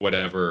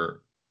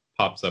whatever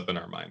pops up in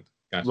our mind.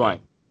 Gotcha.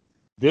 right.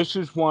 This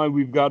is why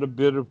we've got a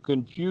bit of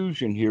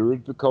confusion here, is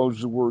because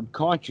the word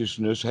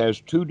consciousness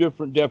has two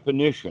different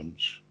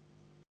definitions.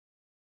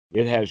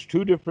 It has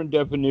two different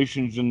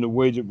definitions in the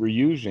way that we're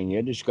using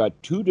it. It's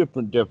got two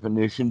different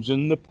definitions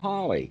in the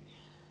Pali.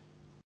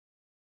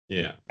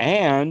 Yeah.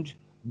 And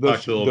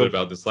Talked a little bit the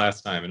about this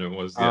last time, and it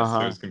was, yes, it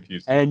uh-huh. was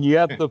confusing. And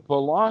yet the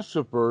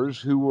philosophers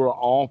who are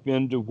off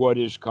into what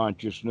is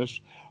consciousness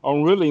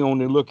are really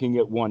only looking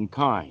at one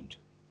kind.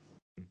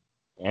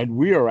 And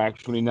we are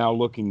actually now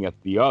looking at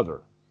the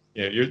other.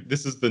 Yeah,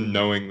 this is the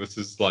knowing. This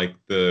is like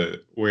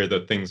the where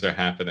the things are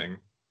happening.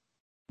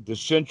 The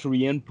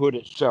sensory input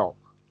itself.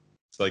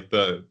 It's like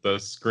the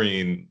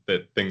screen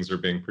that things are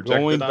being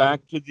projected Going on.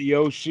 back to the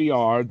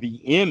OCR, the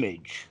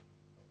image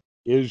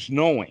is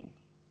knowing.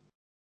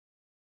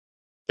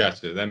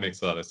 Gotcha. That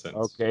makes a lot of sense.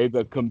 Okay,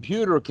 the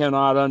computer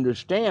cannot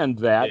understand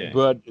that, Yeah.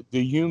 but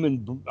the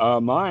human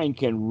mind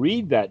can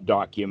read that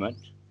document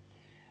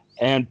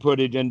and put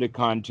it into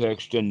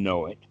context and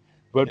know it.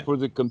 But Yeah. for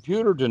the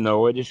computer to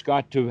know it, it's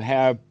got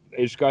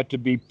to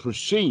be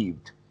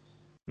perceived.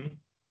 Hmm.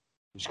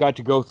 It's got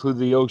to go through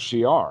the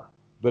OCR.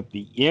 But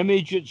the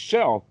image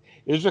itself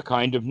is a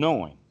kind of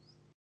knowing.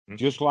 Hmm.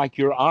 Just like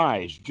your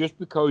eyes, just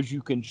because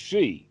you can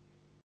see,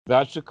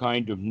 that's a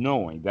kind of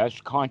knowing. That's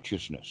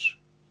consciousness.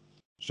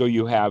 So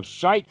you have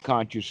sight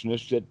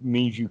consciousness, that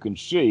means you can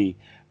see,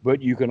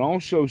 but you can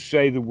also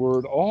say the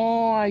word,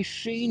 oh, I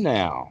see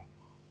now.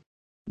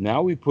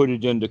 Now we put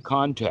it into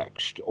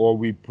context, or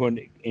we put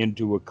it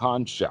into a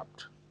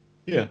concept.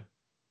 Yeah.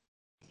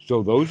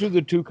 So those are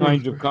the two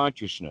kinds of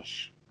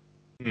consciousness.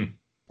 Hmm.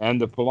 And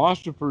the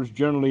philosophers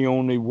generally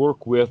only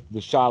work with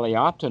the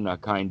Salayatana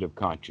kind of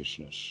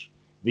consciousness,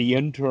 the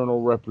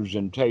internal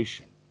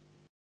representation.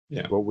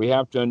 Yeah. But we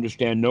have to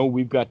understand, no,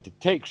 we've got to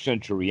take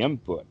sensory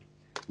input.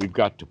 We've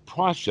got to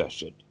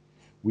process it.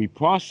 We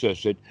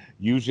process it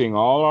using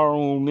all our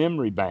own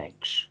memory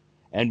banks,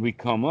 and we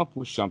come up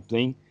with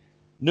something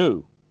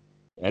new.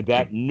 And Hmm.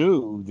 that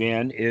new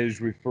then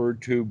is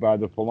referred to by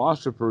the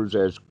philosophers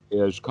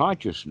as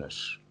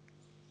consciousness.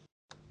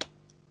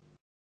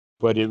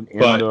 But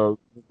But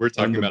we're in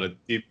talking about a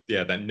deep,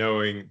 yeah, that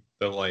knowing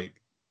the like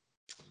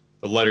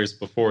the letters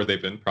before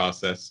they've been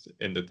processed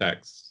into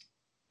text.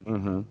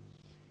 mhm.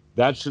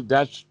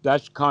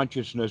 That's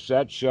consciousness.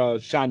 That's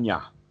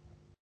sanya.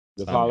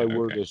 The Pali Sanya.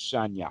 word Okay. is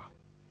sanya.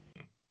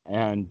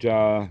 And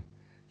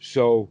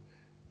so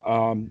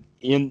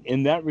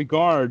in that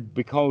regard,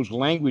 because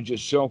language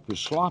itself is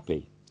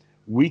sloppy,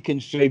 we can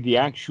say the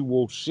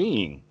actual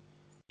seeing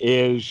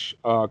is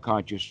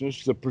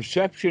consciousness. The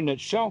perception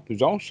itself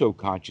is also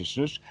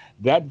consciousness.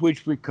 That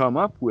which we come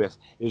up with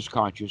is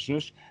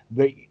consciousness.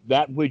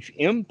 That which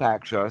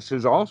impacts us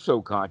is also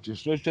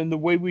consciousness. And the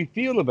way we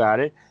feel about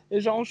it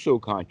is also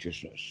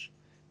consciousness.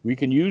 We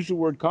can use the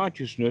word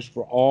consciousness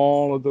for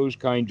all of those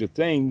kinds of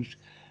things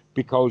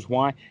because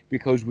why?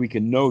 Because we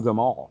can know them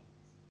all.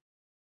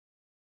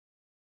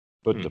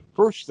 But Hmm. the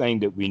first thing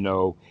that we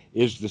know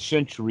is the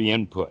sensory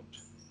input.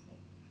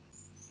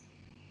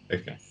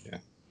 Okay. Yeah.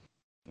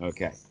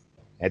 Okay.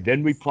 And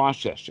then we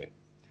process it.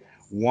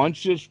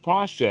 Once it's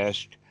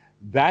processed,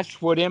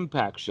 that's what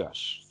impacts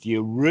us. The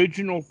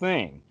original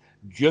thing,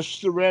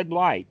 just the red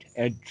light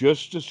and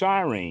just the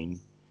siren,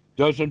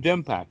 doesn't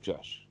impact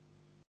us.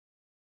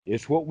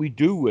 It's what we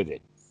do with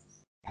it,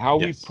 how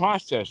we Yes.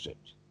 process it,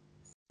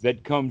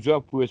 that comes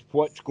up with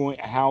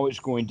how it's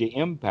going to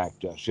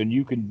impact us. And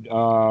you can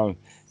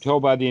tell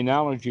by the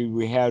analogy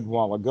we had a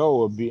while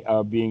ago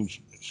of being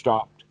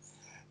stopped.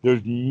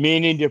 There's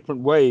many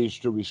different ways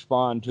to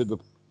respond to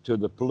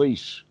the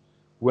police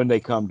when they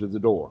come to the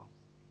door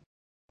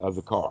of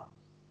the car.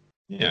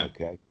 Yeah.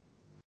 Okay.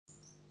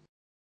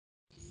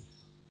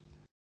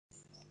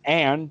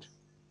 And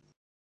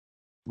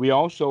we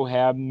also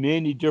have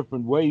many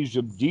different ways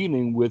of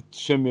dealing with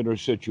similar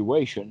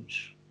situations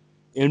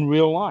in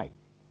real life.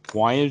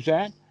 Why is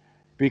that?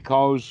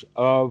 Because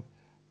of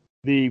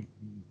the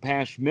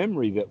past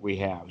memory that we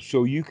have.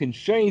 So you can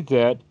say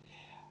that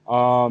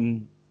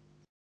um,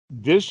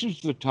 this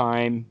is the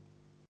time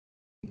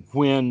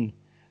when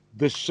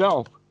the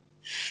self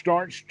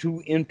starts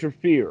to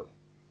interfere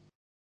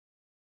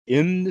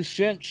in the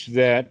sense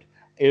that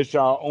it's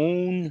our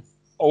own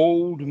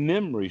old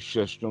memory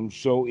system.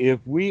 So if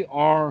we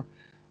are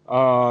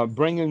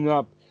bringing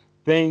up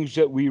things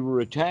that we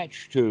were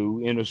attached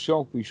to in a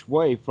selfish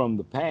way from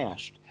the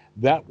past,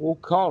 that will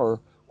color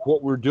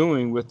what we're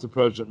doing with the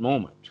present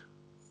moment.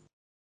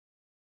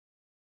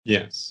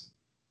 Yes.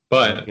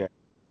 But Okay.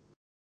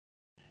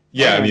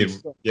 yeah, I And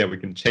mean, yeah, we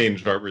can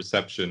change our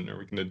reception or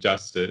we can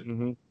adjust it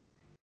mhm,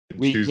 and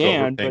we choose what we're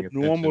can, paying but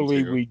attention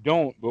normally to. we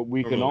don't. But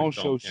we can Normally we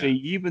also don't. see,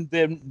 Yeah. even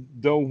then,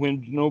 though,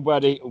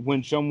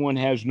 when someone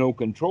has no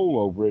control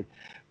over it,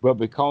 but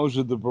because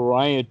of the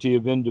variety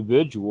of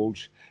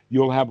individuals,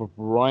 you'll have a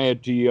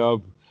variety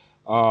of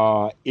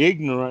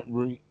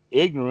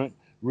ignorant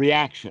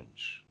reactions.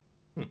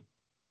 Hmm.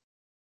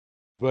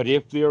 But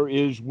if there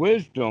is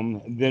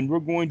wisdom, then we're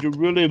going to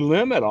really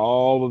limit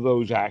all of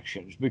those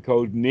actions,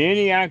 because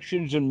many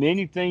actions and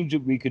many things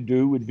that we could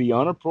do would be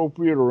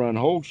inappropriate or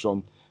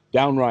unwholesome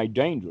downright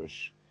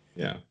dangerous.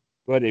 Yeah.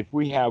 But if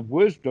we have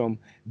wisdom,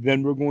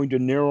 then we're going to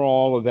narrow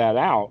all of that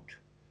out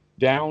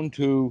down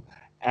to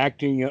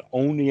acting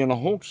only in a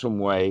wholesome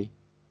way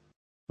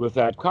with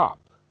that cop.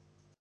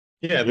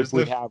 Yeah, If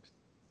we have,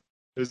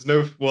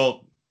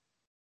 well,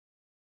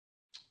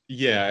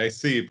 yeah, I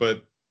see,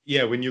 but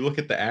yeah, when you look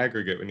at the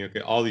aggregate, when you look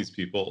at all these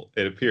people,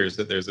 it appears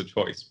that there's a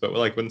choice. But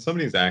like when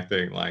somebody's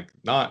acting like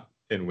not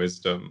in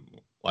wisdom,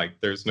 like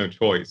there's no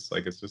choice,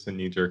 like it's just a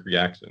knee-jerk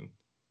reaction.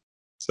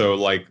 So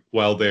like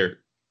while there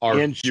are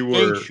fewer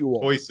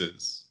instinctual,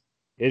 choices,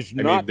 it's I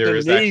mean not the there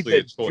is knee actually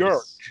a that jerked.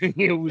 choice.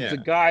 It was the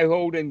Yeah. guy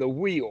holding the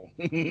wheel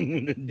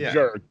that Yeah.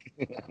 jerked.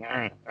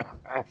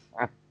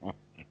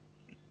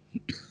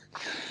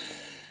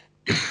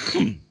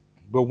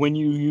 But when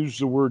you use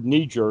the word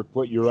knee jerk,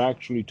 what you're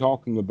actually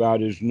talking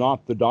about is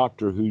not the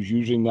doctor who's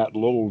using that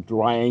little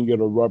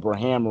triangular rubber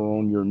hammer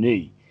on your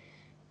knee,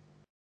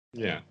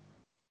 Yeah.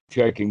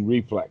 checking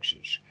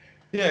reflexes.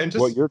 Yeah, and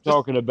What you're just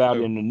talking about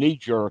oh, in the knee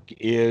jerk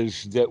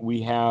is that we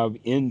have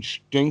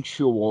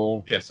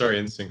instinctual, yeah, sorry,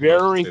 instinctual, I should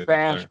very say that.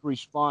 fast Sorry.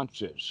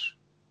 responses.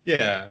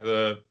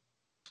 Yeah,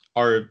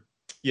 are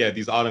yeah,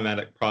 these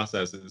automatic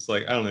processes.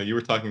 Like, I don't know, you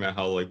were talking about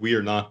how like we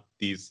are not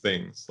these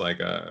things.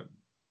 Like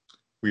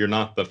we are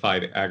not the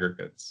five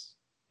aggregates.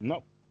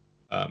 No.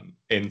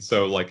 And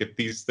so like if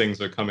these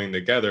things are coming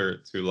together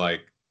to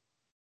like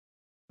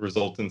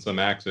result in some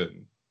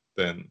action,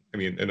 then I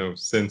mean, in a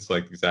sense,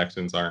 like these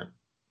actions aren't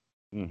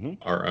Hmm.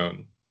 our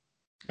own.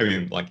 I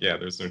mean, like, yeah,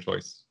 there's no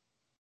choice.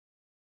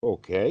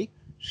 Okay.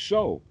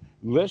 So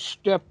let's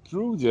step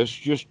through this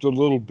just a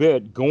little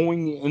bit,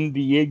 going in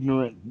the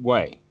ignorant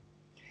way.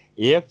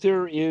 If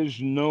there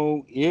is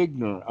no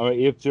ignorant, or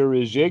if there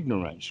is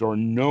ignorance or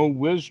no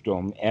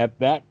wisdom at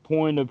that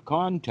point of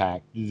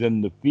contact, then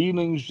the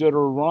feelings that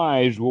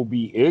arise will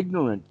be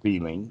ignorant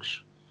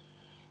feelings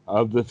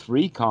of the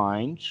three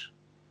kinds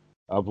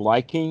of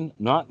liking,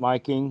 not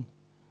liking,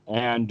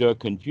 and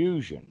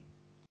confusion.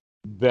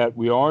 That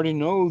we already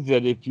know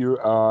that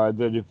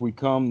if we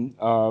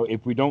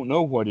don't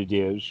know what it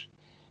is,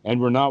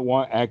 and we're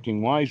not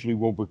acting wisely,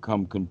 we'll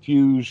become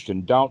confused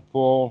and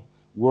doubtful,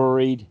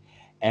 worried,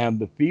 and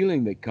the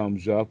feeling that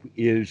comes up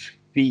is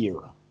fear.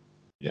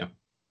 Yeah.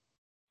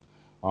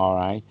 All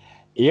right.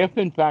 If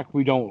in fact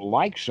we don't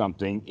like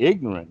something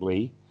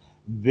ignorantly,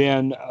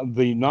 then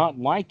the not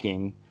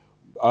liking,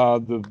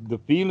 the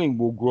feeling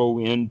will grow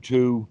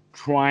into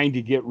trying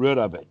to get rid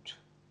of it,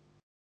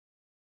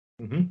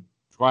 Mm-hmm.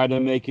 try to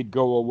make it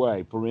go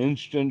away. For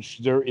instance,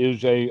 there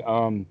is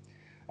an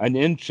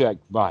insect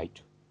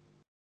bite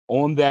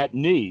on that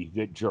knee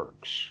that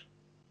jerks.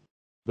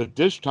 But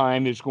this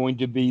time it's going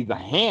to be the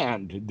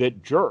hand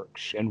that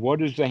jerks. And what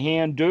does the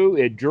hand do?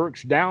 It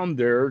jerks down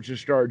there to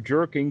start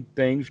jerking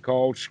things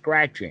called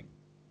scratching.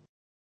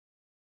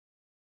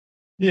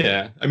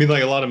 Yeah. I mean,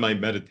 like a lot of my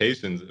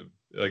meditations,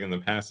 like in the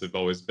past, have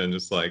always been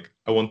just like,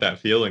 I want that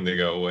feeling to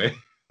go away.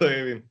 Like,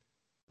 I mean,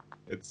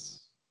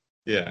 it's,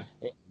 yeah.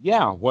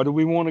 Yeah, what do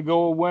we want to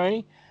go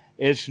away?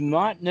 It's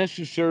not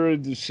necessarily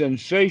the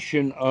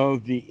sensation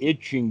of the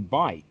itching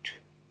bite,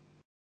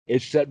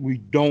 it's that we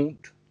don't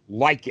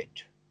like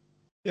it.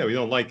 Yeah, we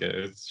don't like it.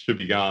 It should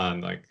be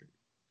gone. Like,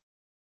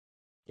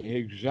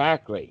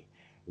 Exactly.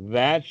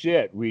 That's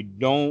it. We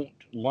don't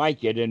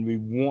like it and we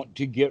want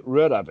to get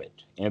rid of it.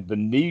 And the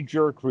knee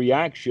jerk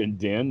reaction,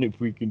 then, if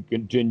we can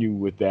continue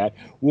with that,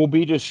 will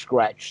be to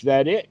scratch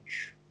that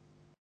itch,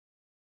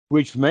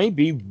 which may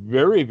be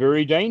very,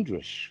 very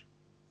dangerous.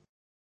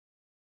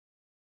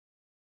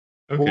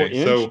 For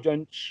okay, so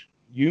instance,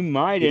 you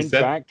might, in is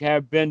that, fact,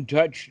 have been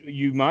touched,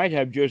 you might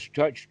have just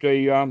touched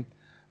um,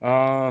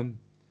 a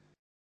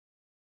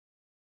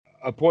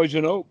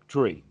poison oak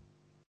tree,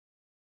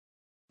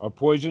 a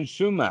poison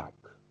sumac,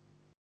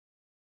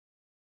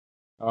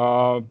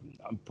 uh,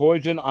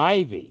 poison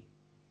ivy,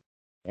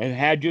 and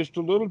had just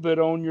a little bit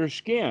on your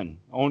skin,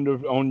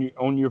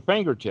 on your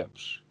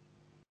fingertips,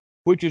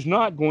 which is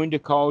not going to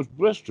cause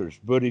blisters.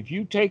 But if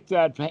you take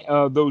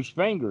those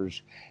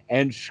fingers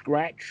and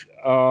scratch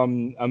a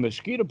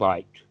mosquito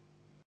bite,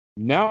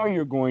 now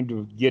you're going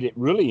to get it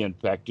really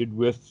infected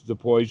with the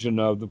poison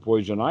of the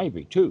poison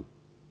ivy too,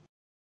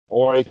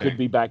 or it could okay.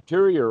 be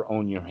bacteria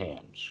on your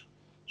hands.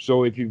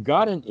 So if you've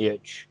got an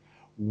itch,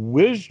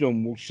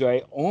 wisdom will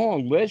say, "Oh,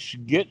 let's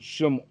get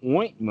some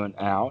ointment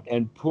out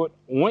and put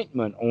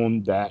ointment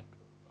on that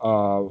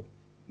uh,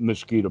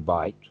 mosquito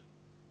bite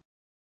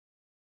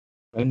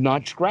and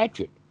not scratch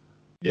it.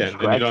 Yeah, and you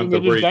don't have Scratching to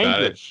it is worry about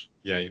it. dangerous."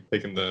 Yeah, you're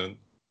taking the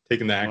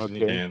action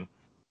you Okay. can.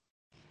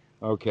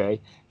 Okay.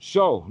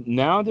 So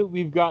now that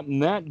we've gotten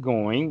that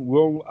going,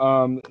 we'll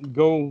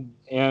go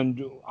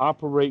and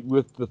operate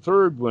with the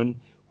third one,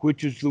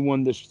 which is the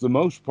one that's the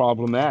most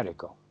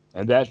problematical,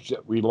 and that's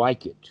that we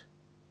like it.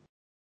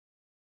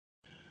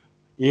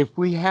 If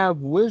we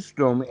have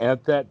wisdom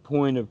at that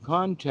point of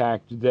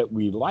contact that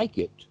we like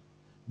it,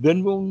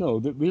 then we'll know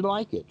that we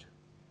like it.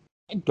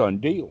 And done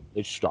deal.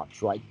 It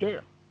stops right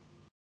there.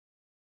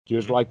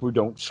 Just Mhm. like we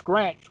don't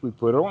scratch, we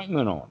put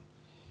ointment on.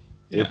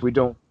 If Yeah. we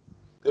don't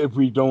if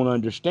we don't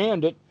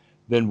understand it,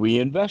 then we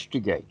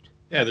investigate.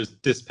 Yeah, there's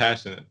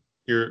dispassionate.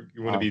 You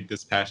want to be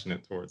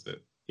dispassionate towards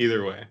it.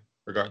 Either way,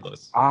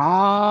 regardless.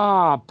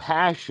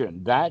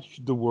 Passion. That's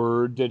the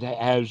word that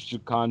has the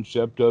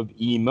concept of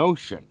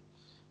emotion,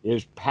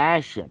 is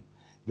passion.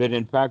 That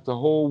in fact, the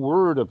whole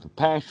word of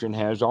passion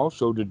has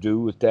also to do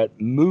with that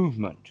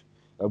movement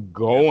of Yeah.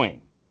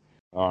 going.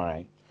 All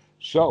right.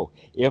 So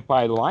if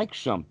I like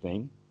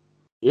something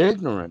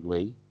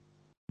ignorantly,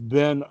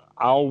 then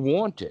I'll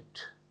want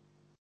it.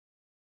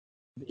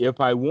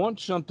 If I want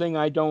something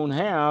I don't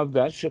have,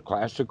 that's a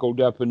classical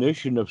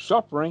definition of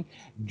suffering,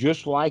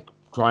 just like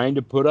trying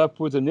to put up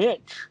with an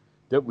itch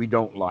that we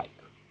don't like.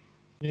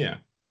 Yeah.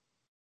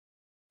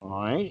 All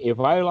right. If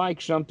I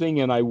like something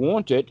and I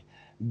want it,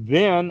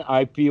 then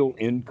I feel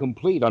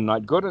incomplete. I'm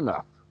not good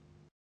enough.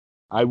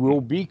 I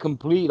will be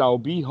complete. I'll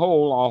be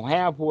whole. I'll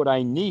have what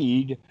I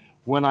need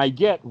when I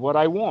get what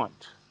I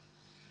want.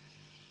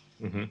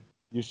 Mm-hmm.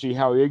 You see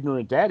how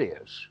ignorant that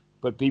is.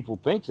 But people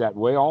think that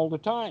way all the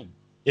time.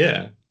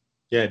 Yeah.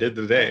 Yeah, I did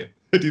today.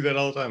 I do that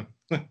all the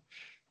time.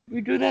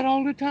 We do that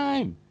all the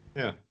time.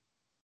 Yeah.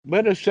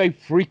 Let us say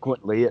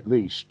frequently, at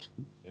least.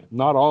 Yeah.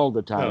 Not all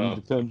the time, No.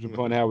 depends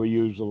upon how we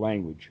use the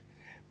language.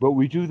 But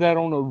we do that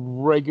on a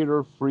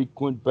regular,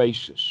 frequent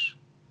basis.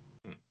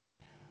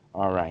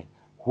 All right.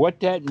 What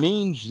that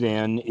means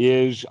then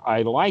is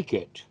I like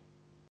it,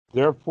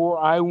 therefore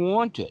I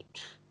want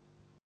it.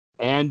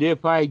 And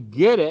if I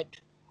get it,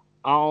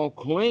 I'll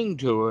cling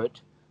to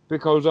it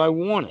because I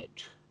want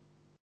it.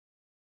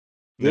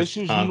 This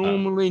is Nistana.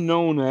 normally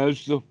known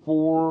as the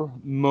four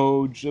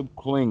modes of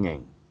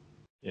clinging.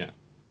 Yeah.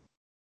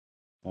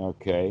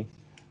 Okay.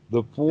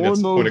 The And four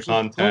it's point of modes of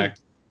clinging.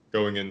 contact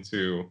going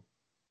into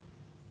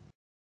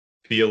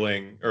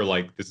feeling or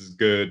like this is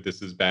good,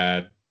 this is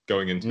bad,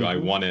 going into I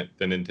Mm-hmm. want it,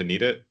 then into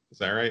need it. Is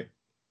that right?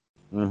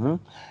 Mm-hmm.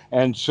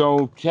 And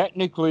so,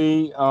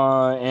 technically,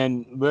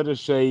 and let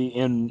us say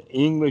in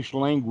English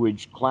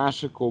language,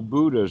 classical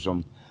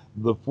Buddhism,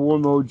 the four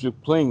modes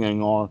of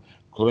clinging are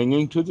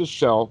clinging to the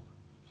self,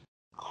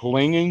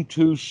 clinging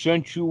to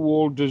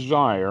sensual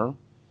desire,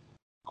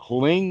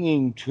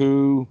 clinging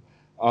to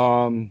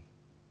um,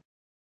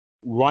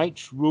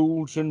 rites,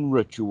 rules, and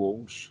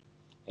rituals,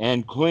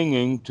 and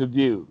clinging to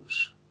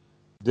views.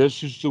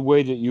 This is the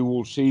way that you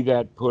will see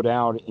that put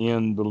out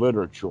in the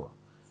literature.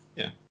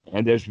 Yeah.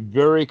 And it's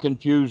very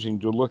confusing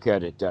to look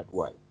at it that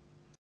way.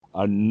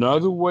 Yeah.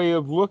 Another way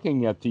of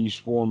looking at these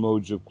four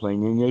modes of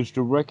clinging is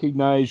to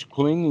recognize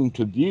clinging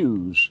to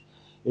views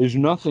is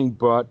nothing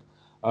but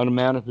a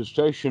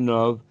manifestation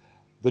of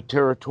the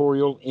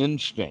territorial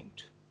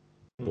instinct.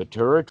 Hmm. The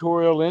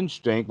territorial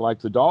instinct,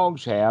 like the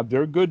dogs have,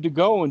 they're good to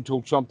go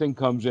until something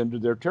comes into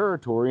their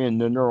territory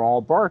and then they're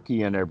all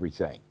barky and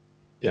everything.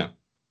 Yeah.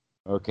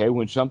 Okay,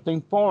 when something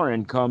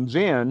foreign comes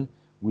in,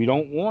 we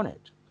don't want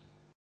it.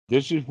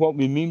 This is what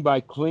we mean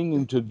by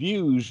clinging to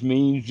views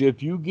means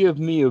if you give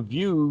me a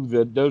view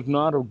that does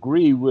not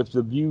agree with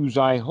the views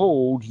I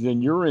hold,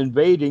 then you're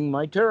invading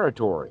my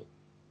territory.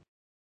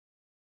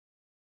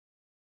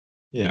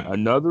 Yeah.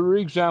 Another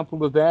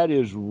example of that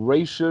is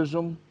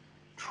racism,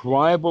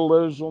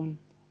 tribalism,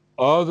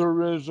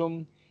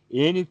 otherism.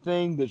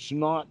 Anything that's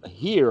not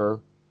here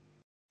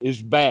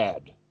is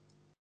bad.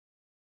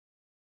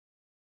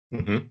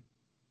 Mm-hmm.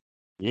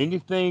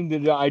 Anything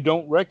that I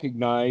don't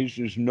recognize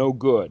is no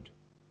good.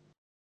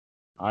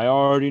 I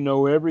already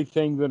know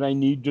everything that I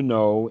need to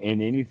know,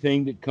 and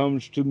anything that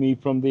comes to me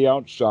from the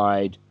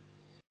outside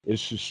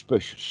is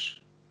suspicious.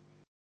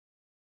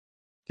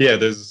 Yeah,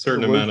 there's a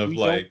In other certain words, amount of we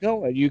don't like,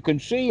 know it. You can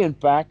see, in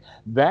fact,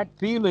 that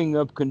feeling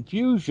of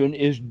confusion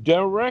is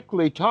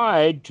directly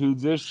tied to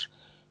this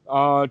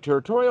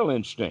territorial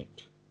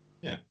instinct.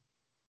 yeah.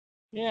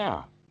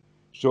 Yeah.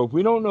 So if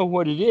we don't know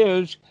what it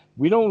is,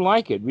 we don't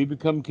like it. We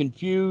become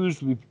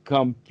confused. We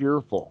become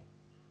fearful.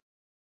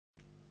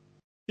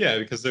 Yeah,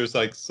 because there's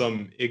like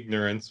some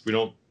ignorance we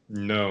don't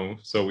know,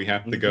 so we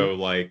have to Mm-hmm. go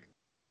like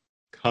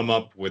come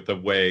up with a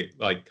way,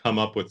 like come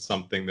up with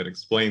something that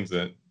explains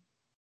it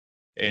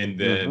and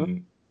Mm-hmm.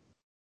 then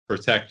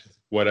protect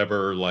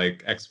whatever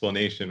like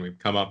explanation we've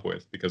come up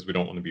with because we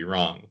don't want to be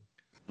wrong.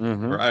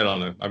 Mm-hmm. Or I don't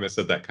know. I mean, I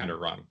said that kind of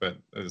wrong, but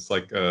it's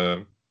like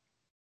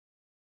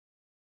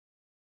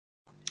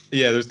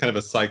yeah, there's kind of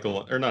a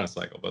cycle or not a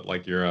cycle, but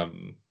like you're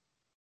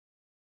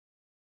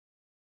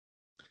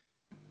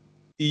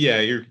yeah,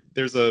 you're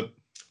there's a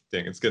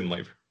dang, it's getting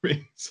late for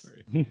me.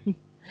 Sorry.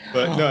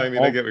 But no, I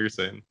mean I all, get what you're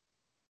saying.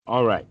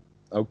 all right.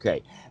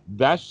 Okay.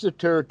 That's the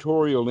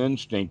territorial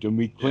instinct, and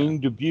we Yeah.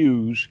 cling to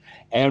views,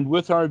 and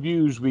with our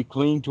views, we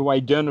cling to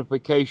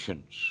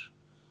identifications.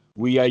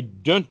 We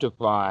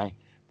identify,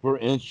 for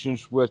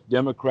instance, with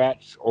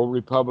Democrats or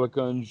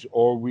Republicans,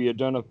 or we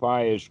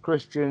identify as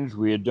Christians,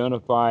 we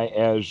identify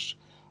as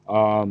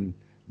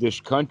this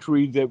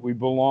country that we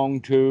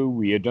belong to,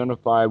 we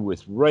identify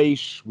with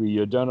race,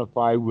 we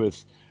identify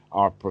with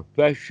our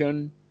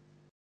profession.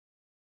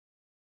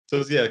 So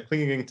it's, yeah,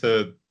 clinging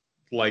to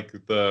like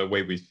the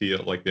way we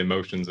feel, like the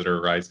emotions that are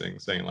arising,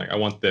 saying like I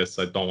want this,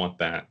 I don't want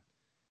that.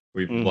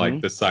 We've like Mm-hmm.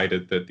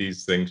 decided that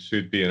these things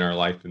should be in our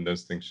life and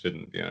those things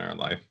shouldn't be in our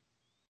life.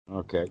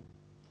 Okay.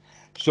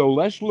 So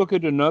let's look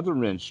at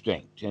another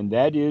instinct, and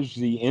that is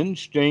the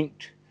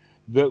instinct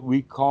that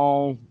we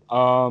call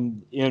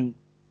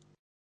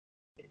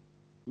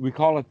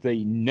it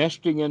the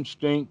nesting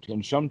instinct,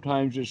 and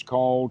sometimes it's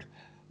called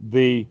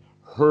the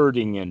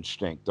herding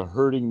instinct, the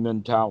herding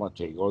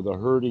mentality, or the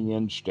herding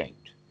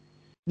instinct.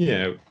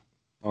 Yeah.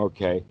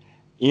 Okay,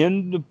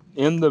 in the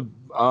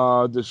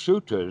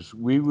suttas,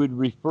 we would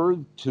refer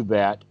to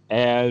that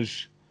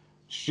as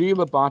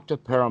silabata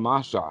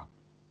paramasa,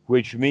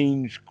 which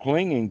means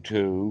clinging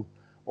to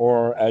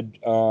or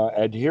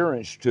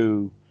adherence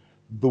to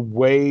the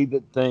way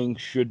that things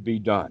should be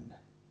done.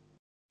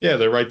 Yeah,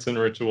 the rites and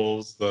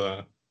rituals,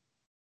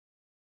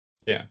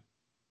 yeah.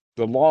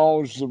 The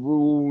laws, the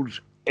rules,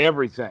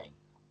 everything, Yeah.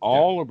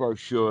 all of our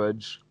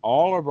shoulds,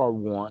 all of our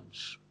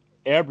wants,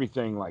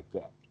 everything like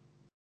that.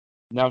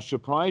 Now,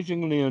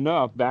 surprisingly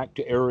enough, back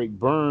to Eric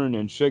Berne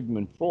and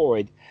Sigmund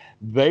Freud,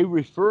 they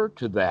refer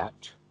to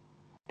that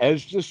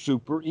as the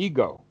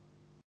superego.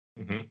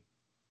 Hmm.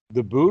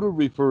 The Buddha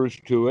refers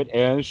to it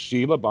as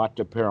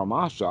Silabhata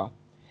Paramasa,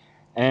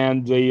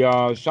 and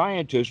the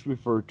scientists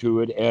refer to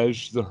it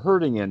as the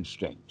herding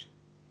instinct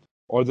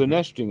or the Hmm.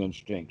 nesting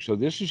instinct. So,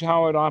 this is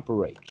how it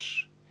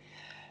operates.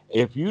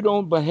 If you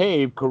don't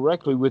behave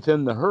correctly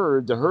within the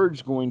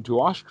herd's going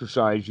to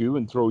ostracize you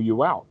and throw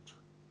you out.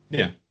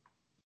 Yeah.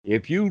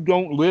 If you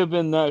don't live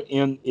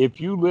if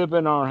you live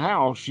in our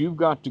house, you've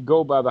got to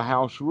go by the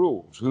house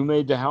rules. Who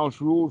made the house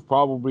rules?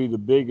 Probably the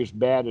biggest,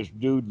 baddest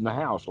dude in the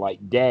house,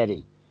 like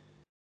Daddy.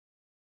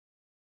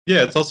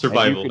 Yeah, it's all And you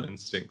survival can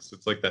instincts.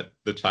 It's like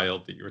the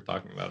child that you were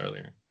talking about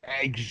earlier.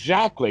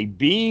 exactly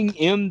being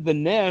in the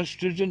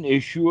nest is an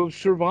issue of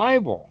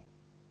survival.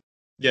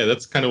 Yeah,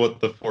 that's kind of what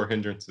the four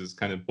hindrances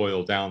kind of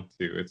boil down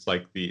to. It's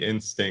like the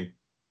instinct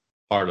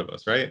part of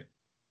us, right?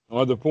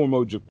 Or the four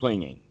modes of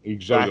clinging. Or the four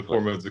Exactly.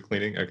 modes of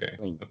cleaning. Okay.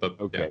 I thought,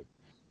 yeah. Okay.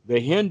 The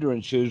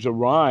hindrances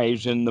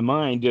arise in the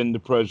mind in the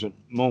present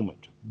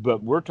moment,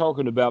 but we're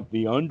talking about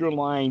the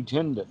underlying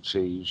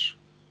tendencies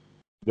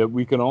that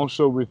we can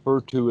also refer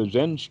to as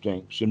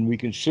instincts. And we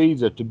can see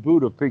that the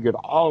Buddha figured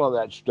all of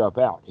that stuff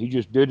out. He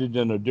just did it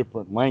in a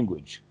different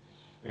language.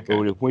 Okay.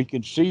 But if we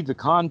can see the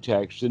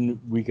context, then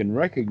we can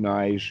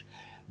recognize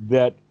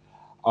that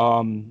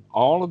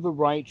all of the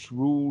rites,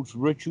 rules,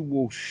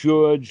 rituals,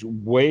 shoulds,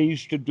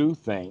 ways to do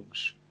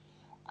things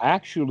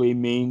actually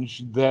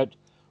means that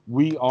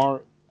we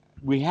are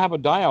we have a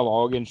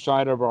dialogue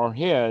inside of our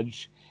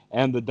heads,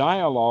 and the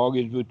dialogue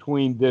is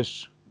between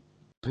this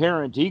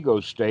parent ego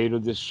state or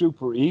this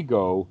super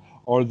ego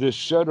or this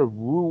set of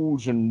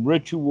rules and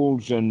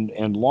rituals and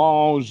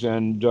laws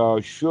and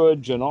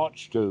shoulds and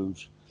oughts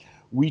tos.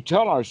 We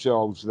tell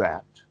ourselves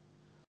that,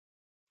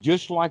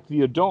 just like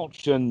the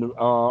adults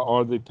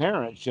or the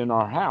parents in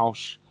our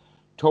house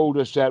told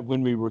us that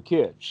when we were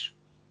kids.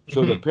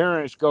 So the Hmm.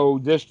 parents go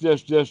this,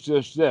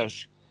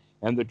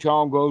 and the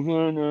child goes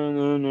no no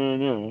no no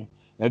no,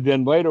 and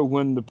then later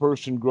when the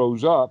person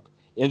grows up,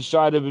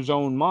 inside of his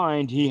own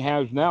mind, he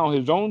has now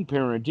his own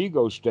parent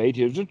ego state,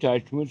 his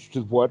attachments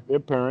to what their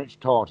parents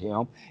taught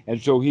him,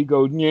 and so he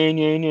goes nya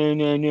nya nya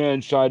nya nya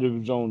inside of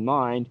his own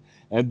mind,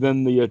 and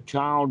then the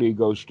child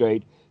ego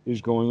state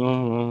is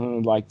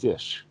going like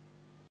this.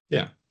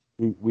 Yeah.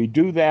 We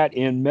do that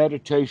in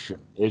meditation.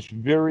 It's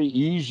very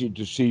easy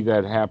to see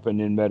that happen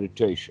in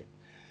meditation.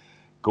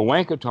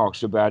 Goenka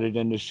talks about it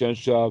in the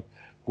sense of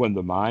when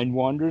the mind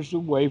wanders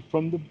away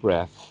from the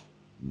breath,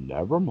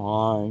 never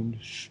mind,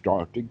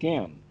 start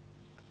again.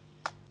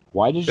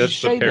 Why does he That's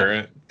the say that?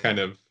 parent kind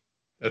of,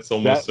 that's That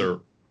almost a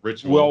well,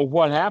 ritual.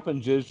 what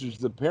happens is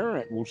the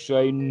parent will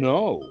say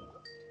no.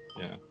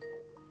 Yeah.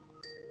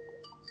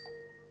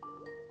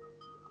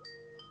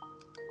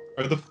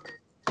 Or the,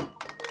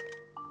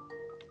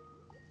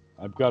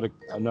 I've got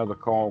another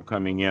call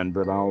coming in,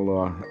 but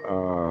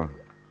oh,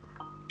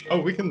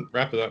 we can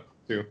wrap it up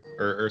too.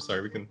 Or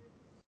sorry, we can,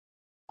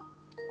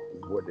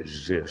 what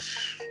is this?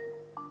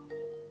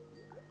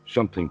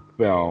 Something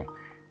fell,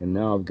 and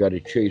now I've got to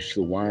chase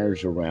the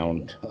wires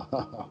around.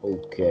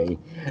 Okay.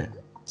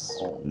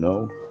 Oh,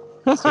 no.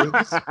 so are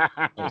these,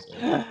 oh,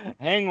 sorry.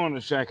 Hang on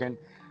a second.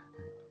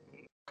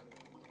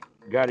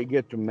 Got to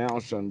get the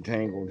mouse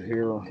untangled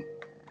here.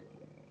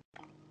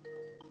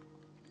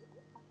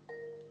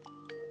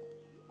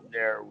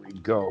 There we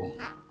go.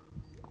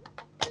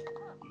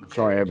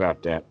 Sorry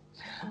about that.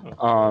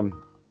 Oh.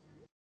 Um,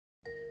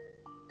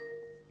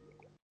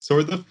 So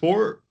are the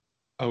four,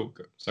 oh,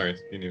 sorry,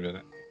 you knew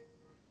that.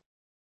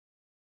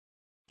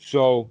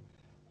 so,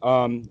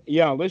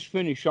 yeah, let's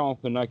finish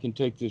off and I can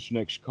take this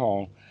next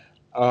call.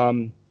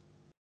 Um,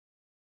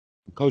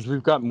 because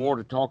we've got more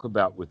to talk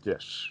about with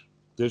this.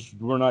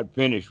 We're not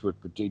finished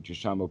with Paticca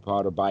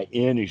Samuppada by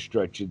any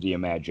stretch of the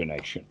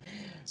imagination.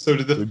 So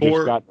do the We've just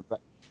four, got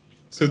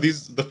so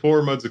these, the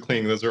four modes of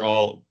cleaning, those are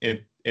all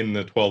in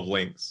the 12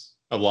 links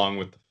along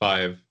with the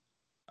five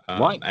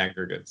right,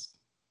 aggregates.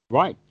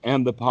 right,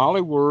 and the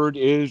Pali word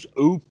is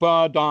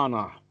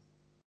upadana.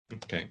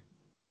 Okay.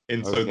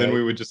 And so then Okay,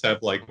 we would just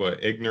have like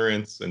what,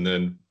 ignorance and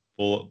then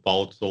full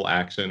volatile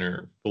action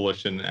or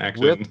volition with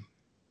action.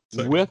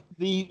 Sorry.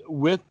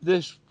 with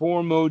this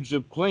four modes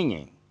of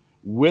clinging,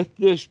 with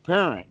this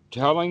parent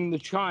telling the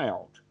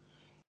child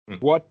Hmm.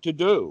 what to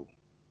do,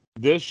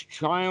 this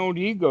child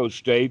ego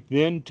state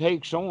then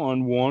takes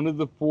on one of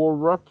the four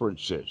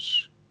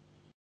references.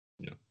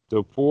 Yeah.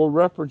 The four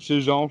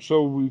references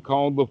also we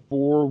call the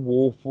four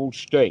woeful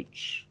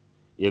states.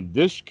 In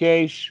this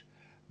case,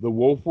 the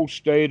woeful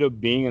state of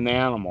being an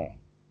animal.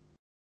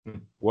 Hmm.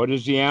 What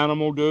does the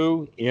animal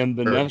do? In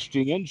the Or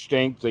nesting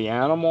instinct, the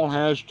animal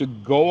has to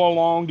go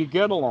along to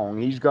get along.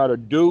 He's got to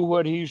do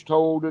what he's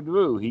told to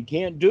do. He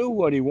can't do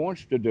what he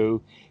wants to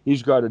do.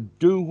 He's got to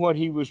do what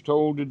he was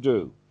told to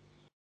do.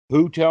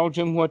 Who tells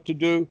him what to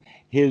do?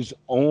 His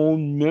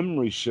own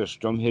memory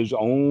system, his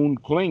own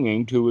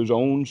clinging to his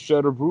own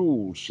set of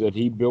rules that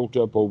he built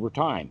up over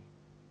time.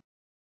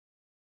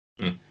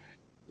 hmm.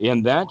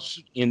 In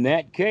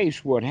that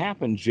case, what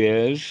happens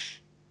is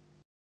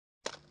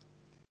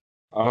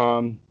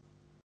um,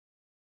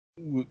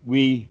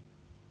 we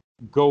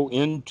go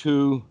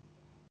into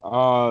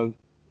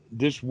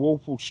this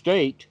woeful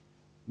state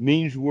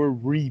means we're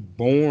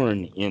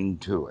reborn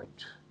into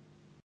it.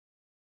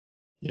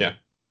 Yeah.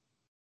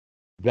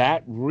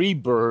 That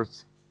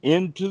rebirth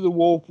into the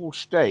woeful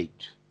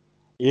state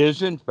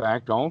is, in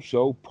fact,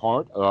 also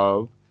part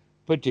of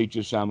Paticca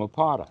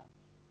Samuppada.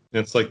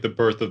 It's like the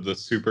birth of the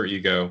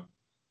superego.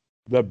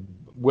 The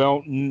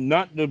well,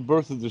 not the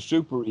birth of the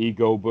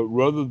superego, but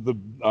rather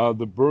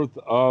the birth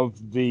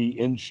of the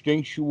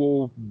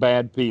instinctual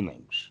bad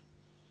feelings.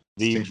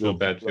 Instinctual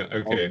bad feeling.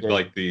 Okay, Okay,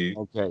 like the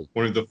okay,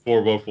 one of the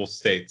four woeful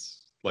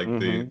states. Like the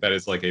mm-hmm, that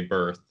is like a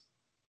birth.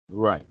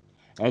 right.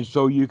 And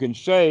so you can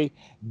say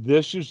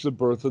this is the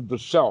birth of the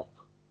self.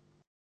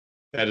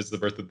 That is the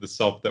birth of the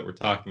self that we're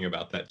talking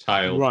about. That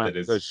child Right, that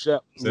is right.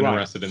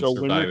 interested in So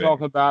when we talk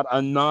surviving. about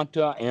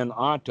anatta and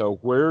atta,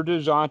 where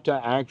does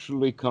atta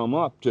actually come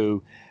up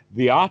to?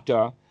 The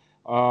atta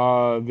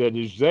that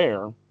is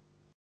there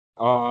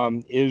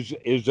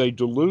is a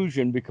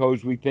delusion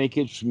because we think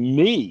it's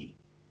me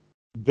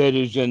that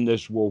is in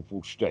this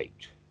woeful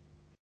state,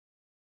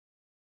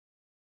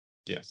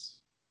 Yes.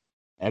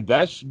 and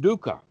that's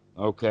dukkha.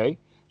 Okay,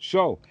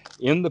 so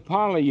in the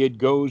Pali it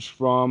goes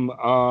from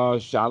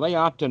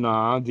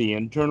salayatana, the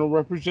internal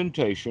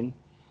representation,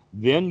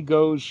 then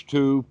goes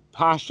to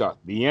pasa,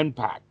 the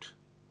impact.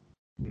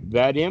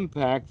 That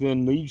impact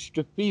then leads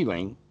to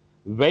feeling,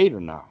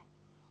 Vedana.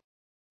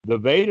 The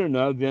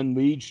Vedana then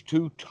leads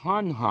to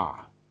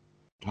Tanha.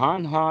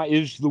 Tanha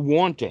is the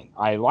wanting.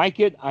 I like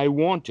it, I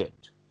want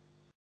it.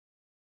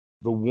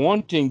 The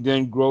wanting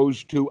then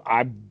grows to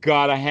I've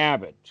got to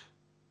have it.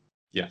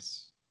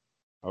 Yes.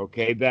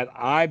 Okay, that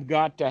I've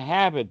got to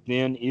have it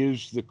then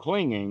is the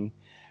clinging,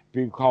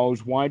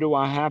 because why do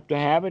I have to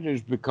have it?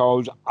 Is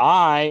because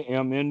I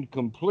am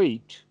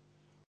incomplete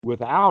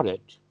without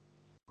it,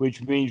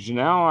 which means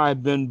now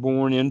I've been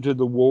born into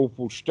the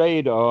woeful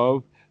state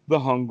of the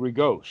hungry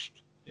ghost,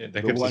 Yeah,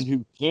 that the gives one us,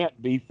 who can't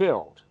be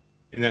filled.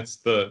 and that's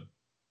the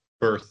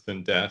birth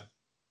and death,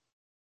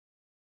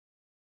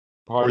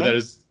 or Pardon?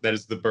 that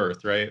is the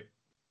birth, right?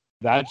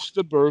 That's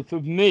the birth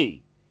of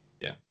me.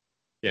 Yeah.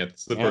 Yeah,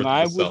 it's the And birth of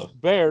I the was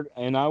self. bared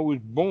and I was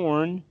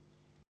born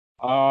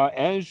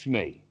as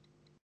me.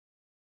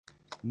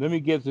 Let me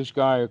give this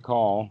guy a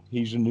call.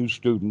 He's a new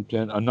student,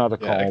 and not a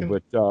Yeah, I call, can.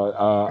 but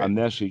a Right.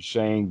 message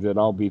saying that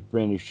I'll be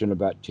finished in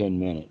about 10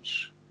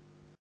 minutes.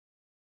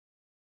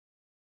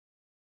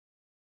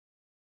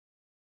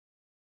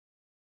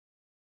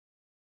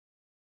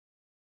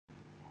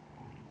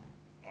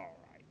 All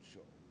right, so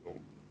we'll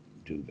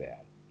do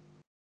that.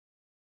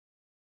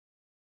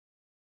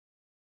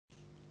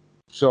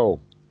 So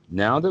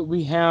now that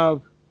we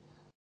have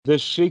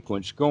this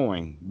sequence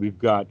going, we've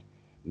got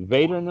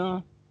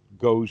Vedana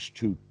goes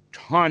to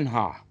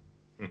Tanha.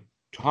 Hmm.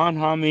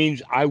 Tanha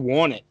means I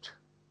want it.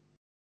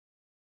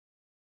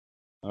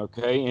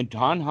 Okay, and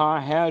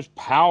Tanha has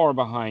power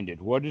behind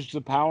it. What is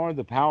the power?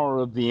 The power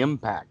of the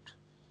impact.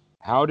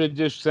 How did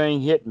this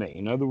thing hit me?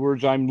 In other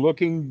words, I'm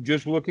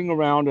just looking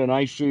around, and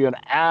I see an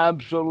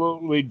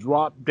absolutely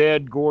drop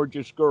dead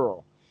gorgeous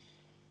girl.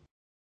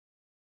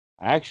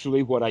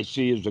 Actually, what I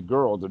see is a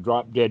girl. The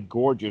drop dead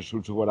gorgeous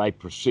was what I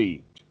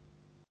perceived.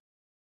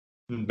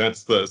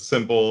 That's the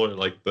symbol or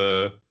like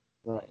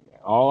Right.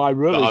 All I the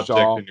really object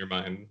saw, in your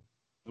mind.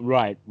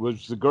 right,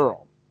 was the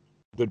girl.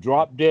 The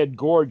drop dead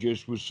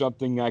gorgeous was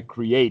something I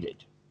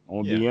created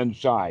on Yeah. the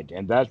inside,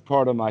 and that's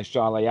part of my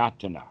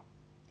salayatana.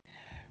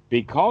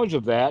 Because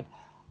of that,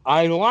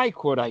 I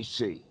like what I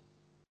see.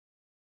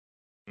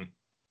 Hmm.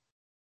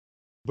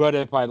 But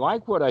if I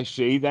like what I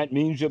see, that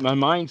means that my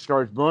mind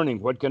starts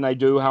burning. What can I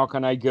do? How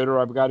can I get her?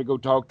 I've got to go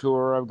talk to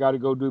her. I've got to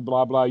go do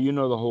blah, blah. You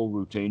know the whole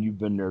routine. You've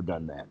been there,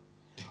 done that.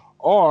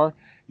 Or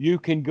you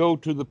can go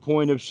to the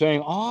point of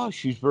saying, oh,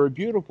 she's very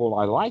beautiful.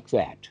 I like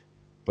that.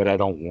 But I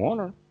don't want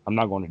her. I'm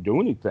not going to do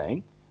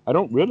anything. I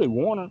don't really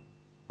want her.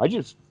 I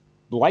just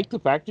like the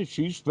fact that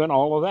she spent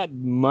all of that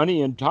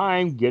money and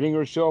time getting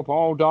herself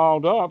all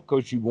dolled up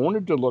because she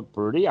wanted to look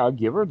pretty. I'll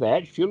give her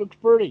that. She looks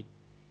pretty.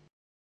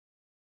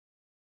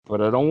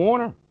 But I don't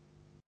want her.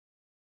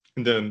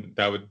 And then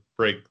that would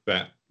break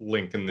that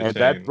link in the And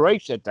that chain.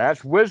 breaks it.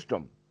 That's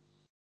wisdom.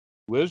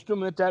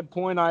 Wisdom at that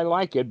point, I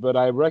like it, but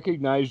I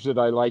recognize that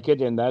I like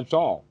it, and that's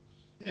all.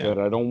 Yeah. That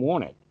I don't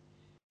want it.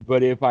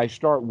 But if I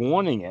start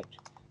wanting it,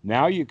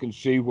 now you can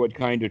see what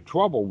kind of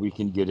trouble we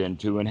can get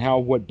into and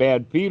what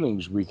bad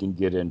feelings we can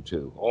get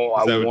into. Oh,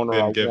 I Because that would want her,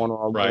 I then give want her,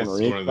 I want rise her.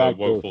 to In one of the fact,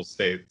 woeful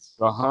states.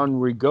 the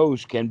hungry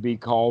ghost can be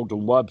called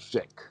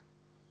lovesick.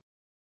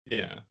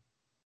 Yeah.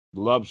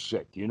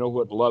 Lovesick. You know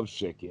what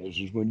lovesick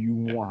is when you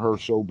Yeah. want her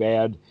so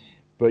bad,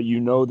 but you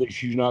know that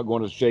she's not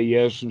going to say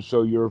yes, and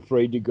so you're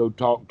afraid to go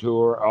talk to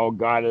her. Oh,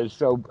 God, it's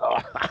so.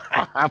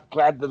 I'm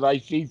glad that I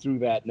see through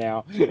that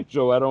now,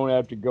 so I don't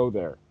have to go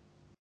there.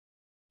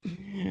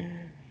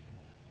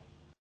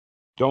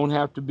 Don't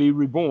have to be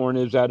reborn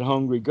as that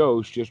hungry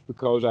ghost just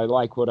because I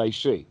like what I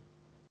see.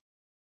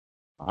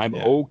 I'm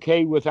Yeah.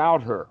 okay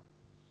without her.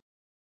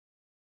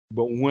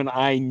 But when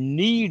I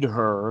need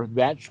her,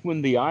 that's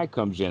when the I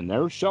comes in.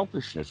 There's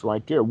selfishness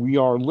right there. We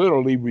are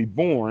literally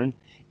reborn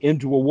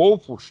into a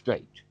woeful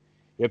state.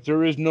 If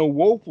there is no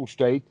woeful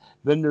state,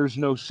 then there's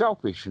no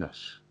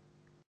selfishness.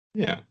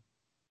 Yeah.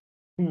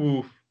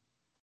 Ooh.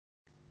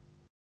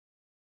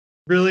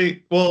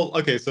 Really? Well,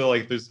 okay, so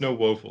like there's no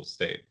woeful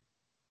state.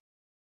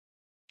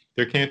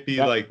 There can't be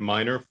That like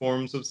minor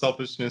forms of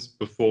selfishness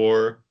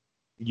before.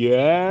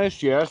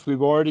 yes, yes,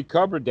 we've already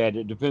covered that.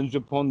 It depends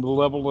upon the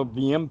level of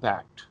the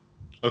impact.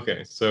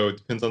 Okay, so it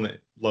depends on the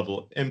level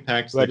of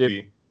impact. So there But could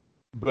if be,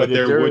 but but if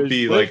there there would is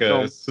be like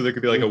wisdom, there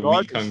could be like a weak,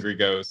 regardless. hungry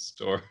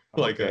ghost or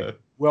like Okay. a,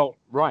 Well,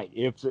 right.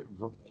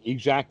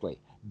 Exactly.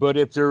 But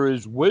if there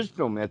is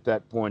wisdom at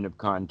that point of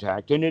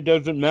contact, and it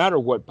doesn't matter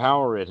what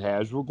power it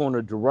has, we're going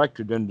to direct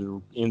it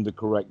in the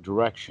correct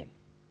direction.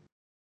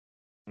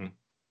 hmm,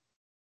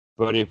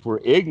 But if we're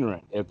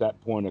ignorant at that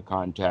point of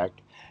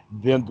contact,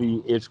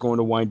 then it's going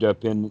to wind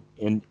up in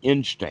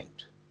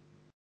instinct,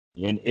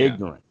 in yeah.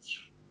 ignorance,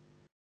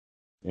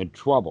 in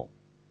trouble,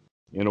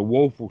 in a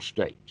woeful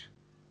state.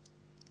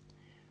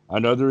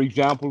 Another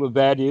example of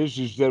that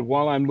is that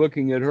while I'm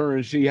looking at her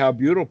and see how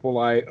beautiful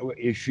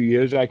she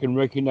is, I can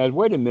recognize.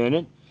 Wait a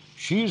minute,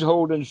 she's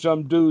holding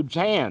some dude's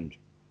hand,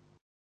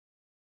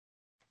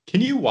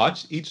 Can you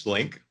watch each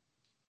link?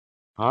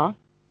 huh?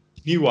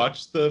 Can you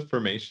watch the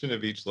formation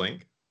of each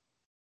link?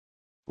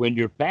 When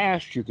you're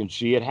fast, you can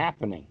see it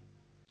happening.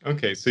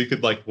 Okay, so you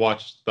could like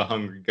watch the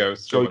hungry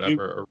ghost or So you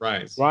whatever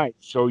arise, right.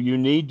 So you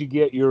need to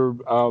get your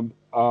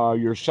or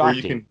you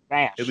sati can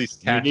at fast.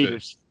 least catch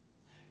it.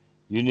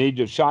 You need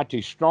the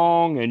sati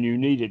strong, and you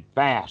need it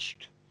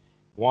fast.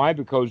 Why?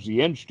 Because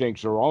the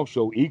instincts are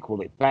also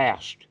equally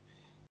fast.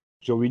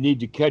 So we need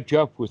to catch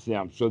up with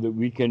them so that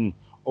we can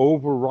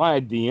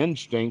override the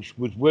instincts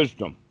with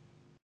wisdom.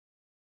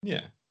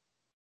 Yeah,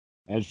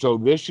 And so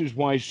this is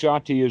why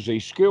sati is a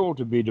skill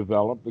to be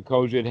developed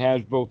because it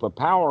has both a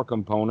power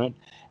component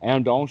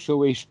and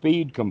also a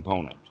speed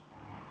component.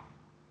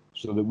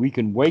 So that we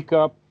can wake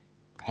up,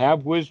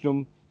 have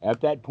wisdom at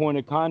that point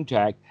of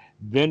contact,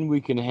 then we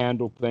can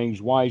handle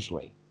things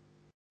wisely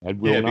and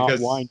will yeah, not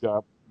because wind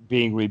up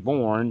being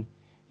reborn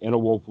in a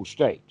woeful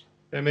state.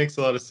 that makes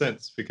a lot of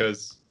sense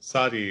because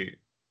Sadi,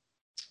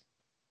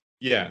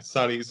 yeah,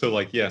 Sadi. So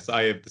like, yes,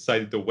 I have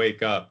decided to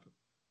wake up,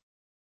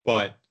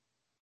 but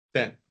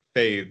that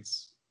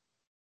fades.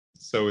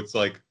 So it's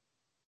like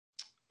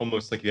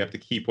almost like you have to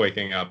keep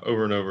waking up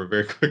over and over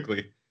very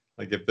quickly.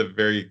 Like you have the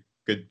very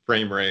good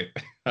frame rate.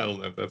 I don't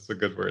know if that's a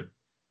good word.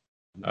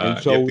 And You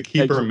have so to it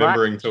keep takes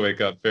remembering to practice.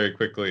 wake up very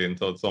quickly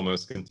until it's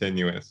almost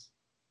continuous.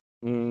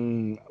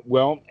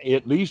 Well,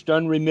 at least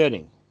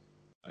unremitting.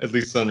 At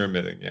least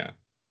unremitting, yeah.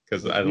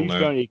 Because At I don't least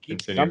know if it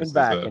keeps coming continuous is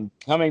back a, and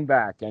coming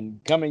back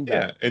and coming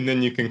yeah. back. And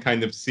then you can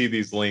kind of see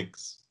these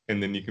links,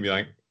 and then you can be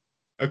like,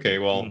 okay,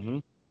 well, Mm-hmm.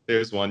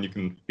 there's one. You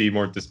can be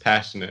more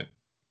dispassionate.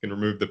 You can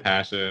remove the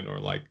passion, or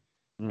like,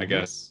 I Mm-hmm.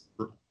 guess,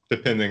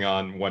 depending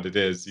on what it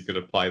is, you could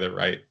apply the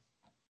right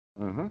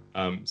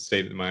Mm-hmm.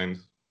 state of mind.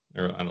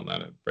 Or I don't know how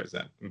to phrase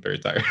that. I'm very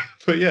tired.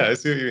 But yeah, I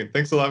see what you mean.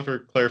 Thanks a lot for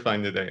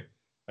clarifying today.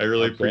 I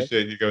really Okay.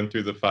 appreciate you going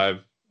through the five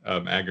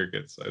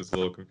aggregates. I was a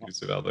little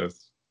confused about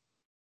those.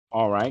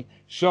 All right.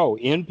 So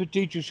in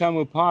Paticca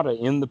Samuppada,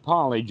 in the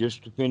Pali,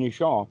 just to finish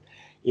off,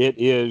 it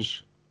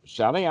is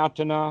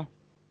Salayatana,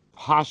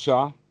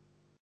 Phasa,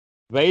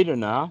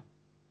 Vedana,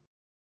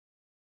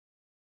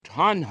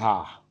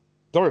 Tanha,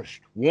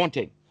 thirst,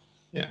 wanting,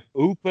 Yeah.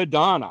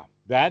 Upadana,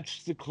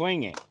 that's the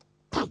clinging.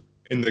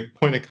 In the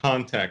point of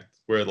contact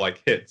where it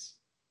like hits,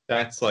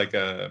 that's like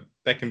a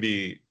that can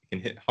be it can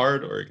hit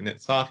hard or it can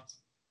hit soft.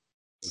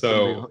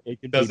 So It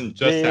it can be doesn't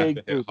just have big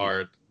to hit booty.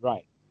 hard.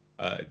 Right.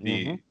 Mm-hmm.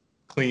 The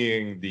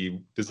clinging, the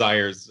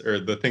desires, or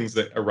the things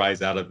that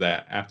arise out of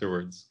that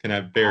afterwards can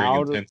have varying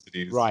Out of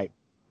intensities. right.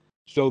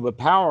 So the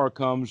power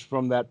comes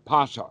from that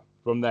pasa,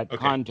 from that Okay,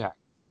 contact,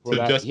 for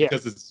so that just hit.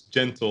 because it's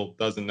gentle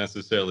doesn't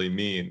necessarily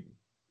mean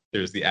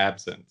there's the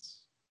absence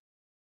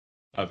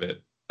of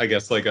it. I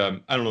guess like I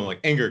don't know,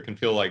 like anger can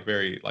feel like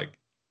very like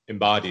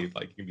embodied,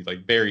 like you can be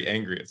like very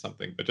angry at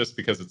something, but just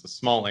because it's a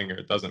small anger,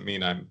 it doesn't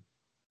mean I'm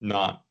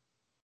not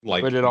But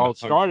like it all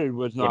started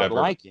with not whatever.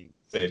 liking.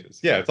 stages.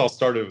 Yeah, it's all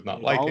started with not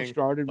It all liking.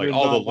 started Like with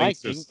all the not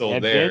links are liking, still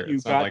and then there. you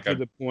It's not got like to I'm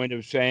the point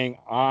of saying,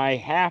 I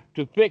have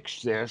to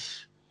fix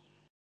this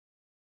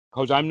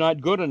because I'm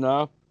not good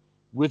enough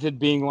with it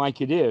being like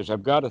it is.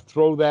 I've got to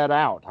throw that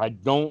out. I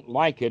don't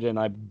like it, and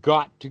I've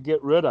got to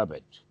get rid of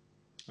it.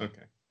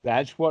 okay.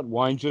 That's what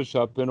winds us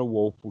up in a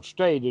woeful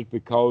state, is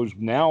because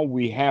now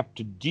we have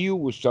to deal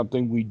with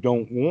something we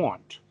don't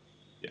want.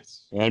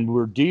 Yes. And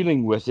we're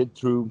dealing with it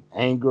through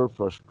anger,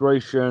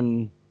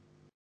 frustration,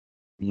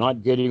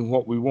 not getting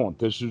what we want.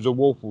 This is a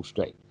woeful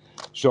state.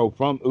 So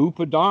from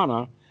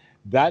upadana,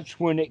 that's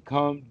when it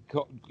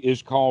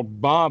is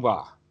called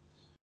bhava.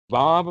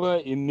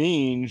 Bhava, it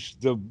means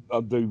the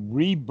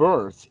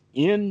rebirth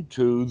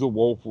into the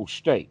woeful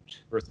state.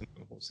 First,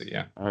 we'll see.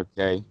 Yeah.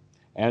 Okay,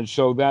 and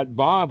so that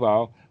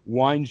bhava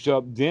winds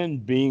up then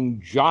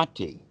being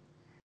jati.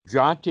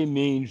 Jati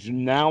means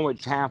now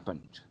it's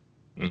happened.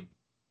 Mm.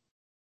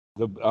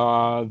 The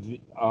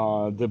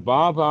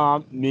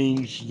bhava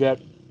means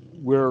that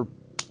we're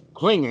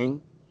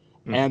clinging,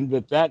 Mm. and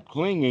that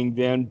clinging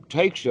then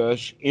takes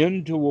us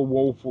into a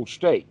woeful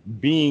state.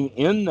 Being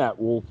in that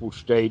woeful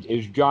state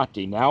is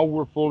jati. Now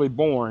we're fully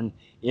born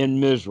in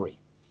misery,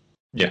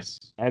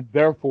 Yes. and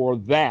therefore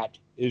that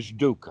is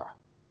dukkha.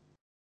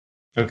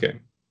 Okay.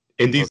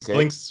 And these Okay,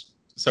 links,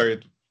 sorry,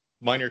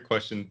 minor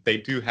question, they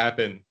do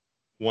happen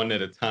one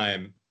at a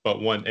time, but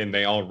one, and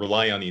they all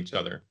rely on each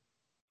other.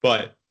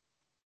 But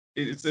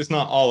it's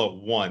not all at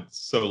once.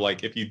 So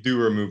like if you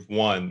do remove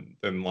one,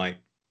 then like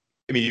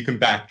I mean you can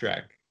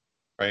backtrack,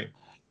 right?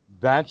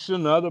 that's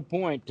another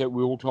point that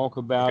we will talk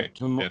Okay. about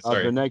Yeah, the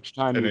sorry. next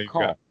I time know you you've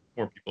got call.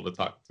 more people to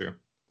talk to.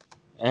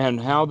 And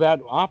how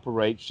that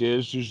operates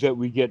is that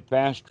we get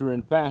faster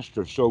and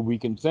faster. So we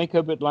can think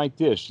of it like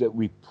this: that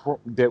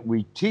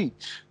we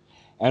teach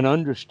and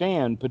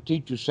understand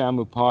Paticca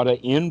Samuppada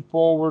in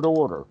forward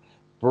order.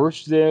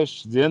 First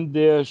this, then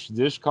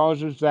this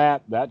causes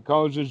that, that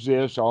causes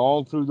this,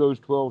 all through those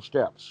 12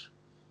 steps.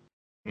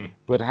 Hmm.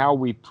 But how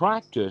we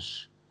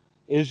practice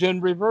is in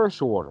reverse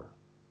order.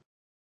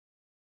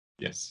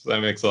 Yes,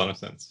 that makes a lot of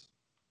sense.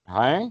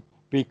 Right?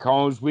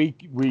 Because we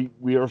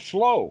are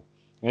slow.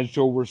 And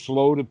so we're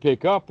slow to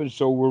pick up, and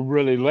so we're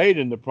really late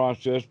in the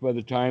process by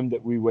the time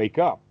that we wake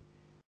up.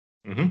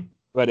 Mm-hmm.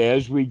 But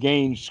as we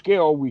gain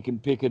skill, we can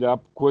pick it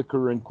up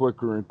quicker and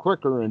quicker and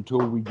quicker until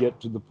we get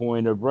to the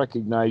point of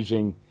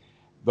recognizing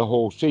the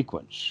whole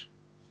sequence,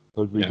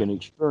 because we Yeah. can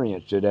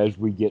experience it as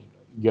we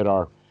get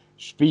our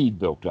speed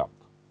built up.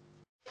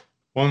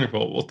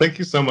 Wonderful. Well, thank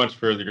you so much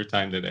for your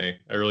time today.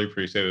 I really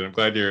appreciate it. I'm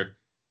glad you're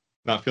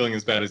not feeling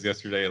as bad as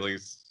yesterday, at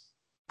least.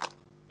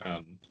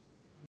 Um,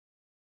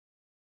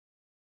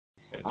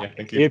 yeah,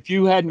 thank you. If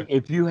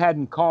you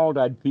hadn't called,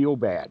 I'd feel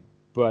bad.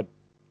 But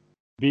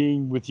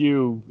being with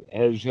you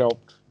has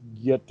helped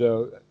get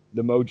the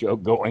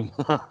mojo going.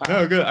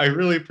 No, good. I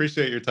really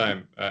appreciate your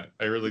time. I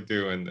really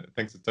do, and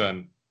thanks a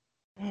ton.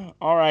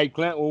 All right,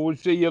 Clint. Well, we'll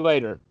see you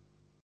later.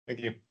 Thank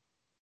you.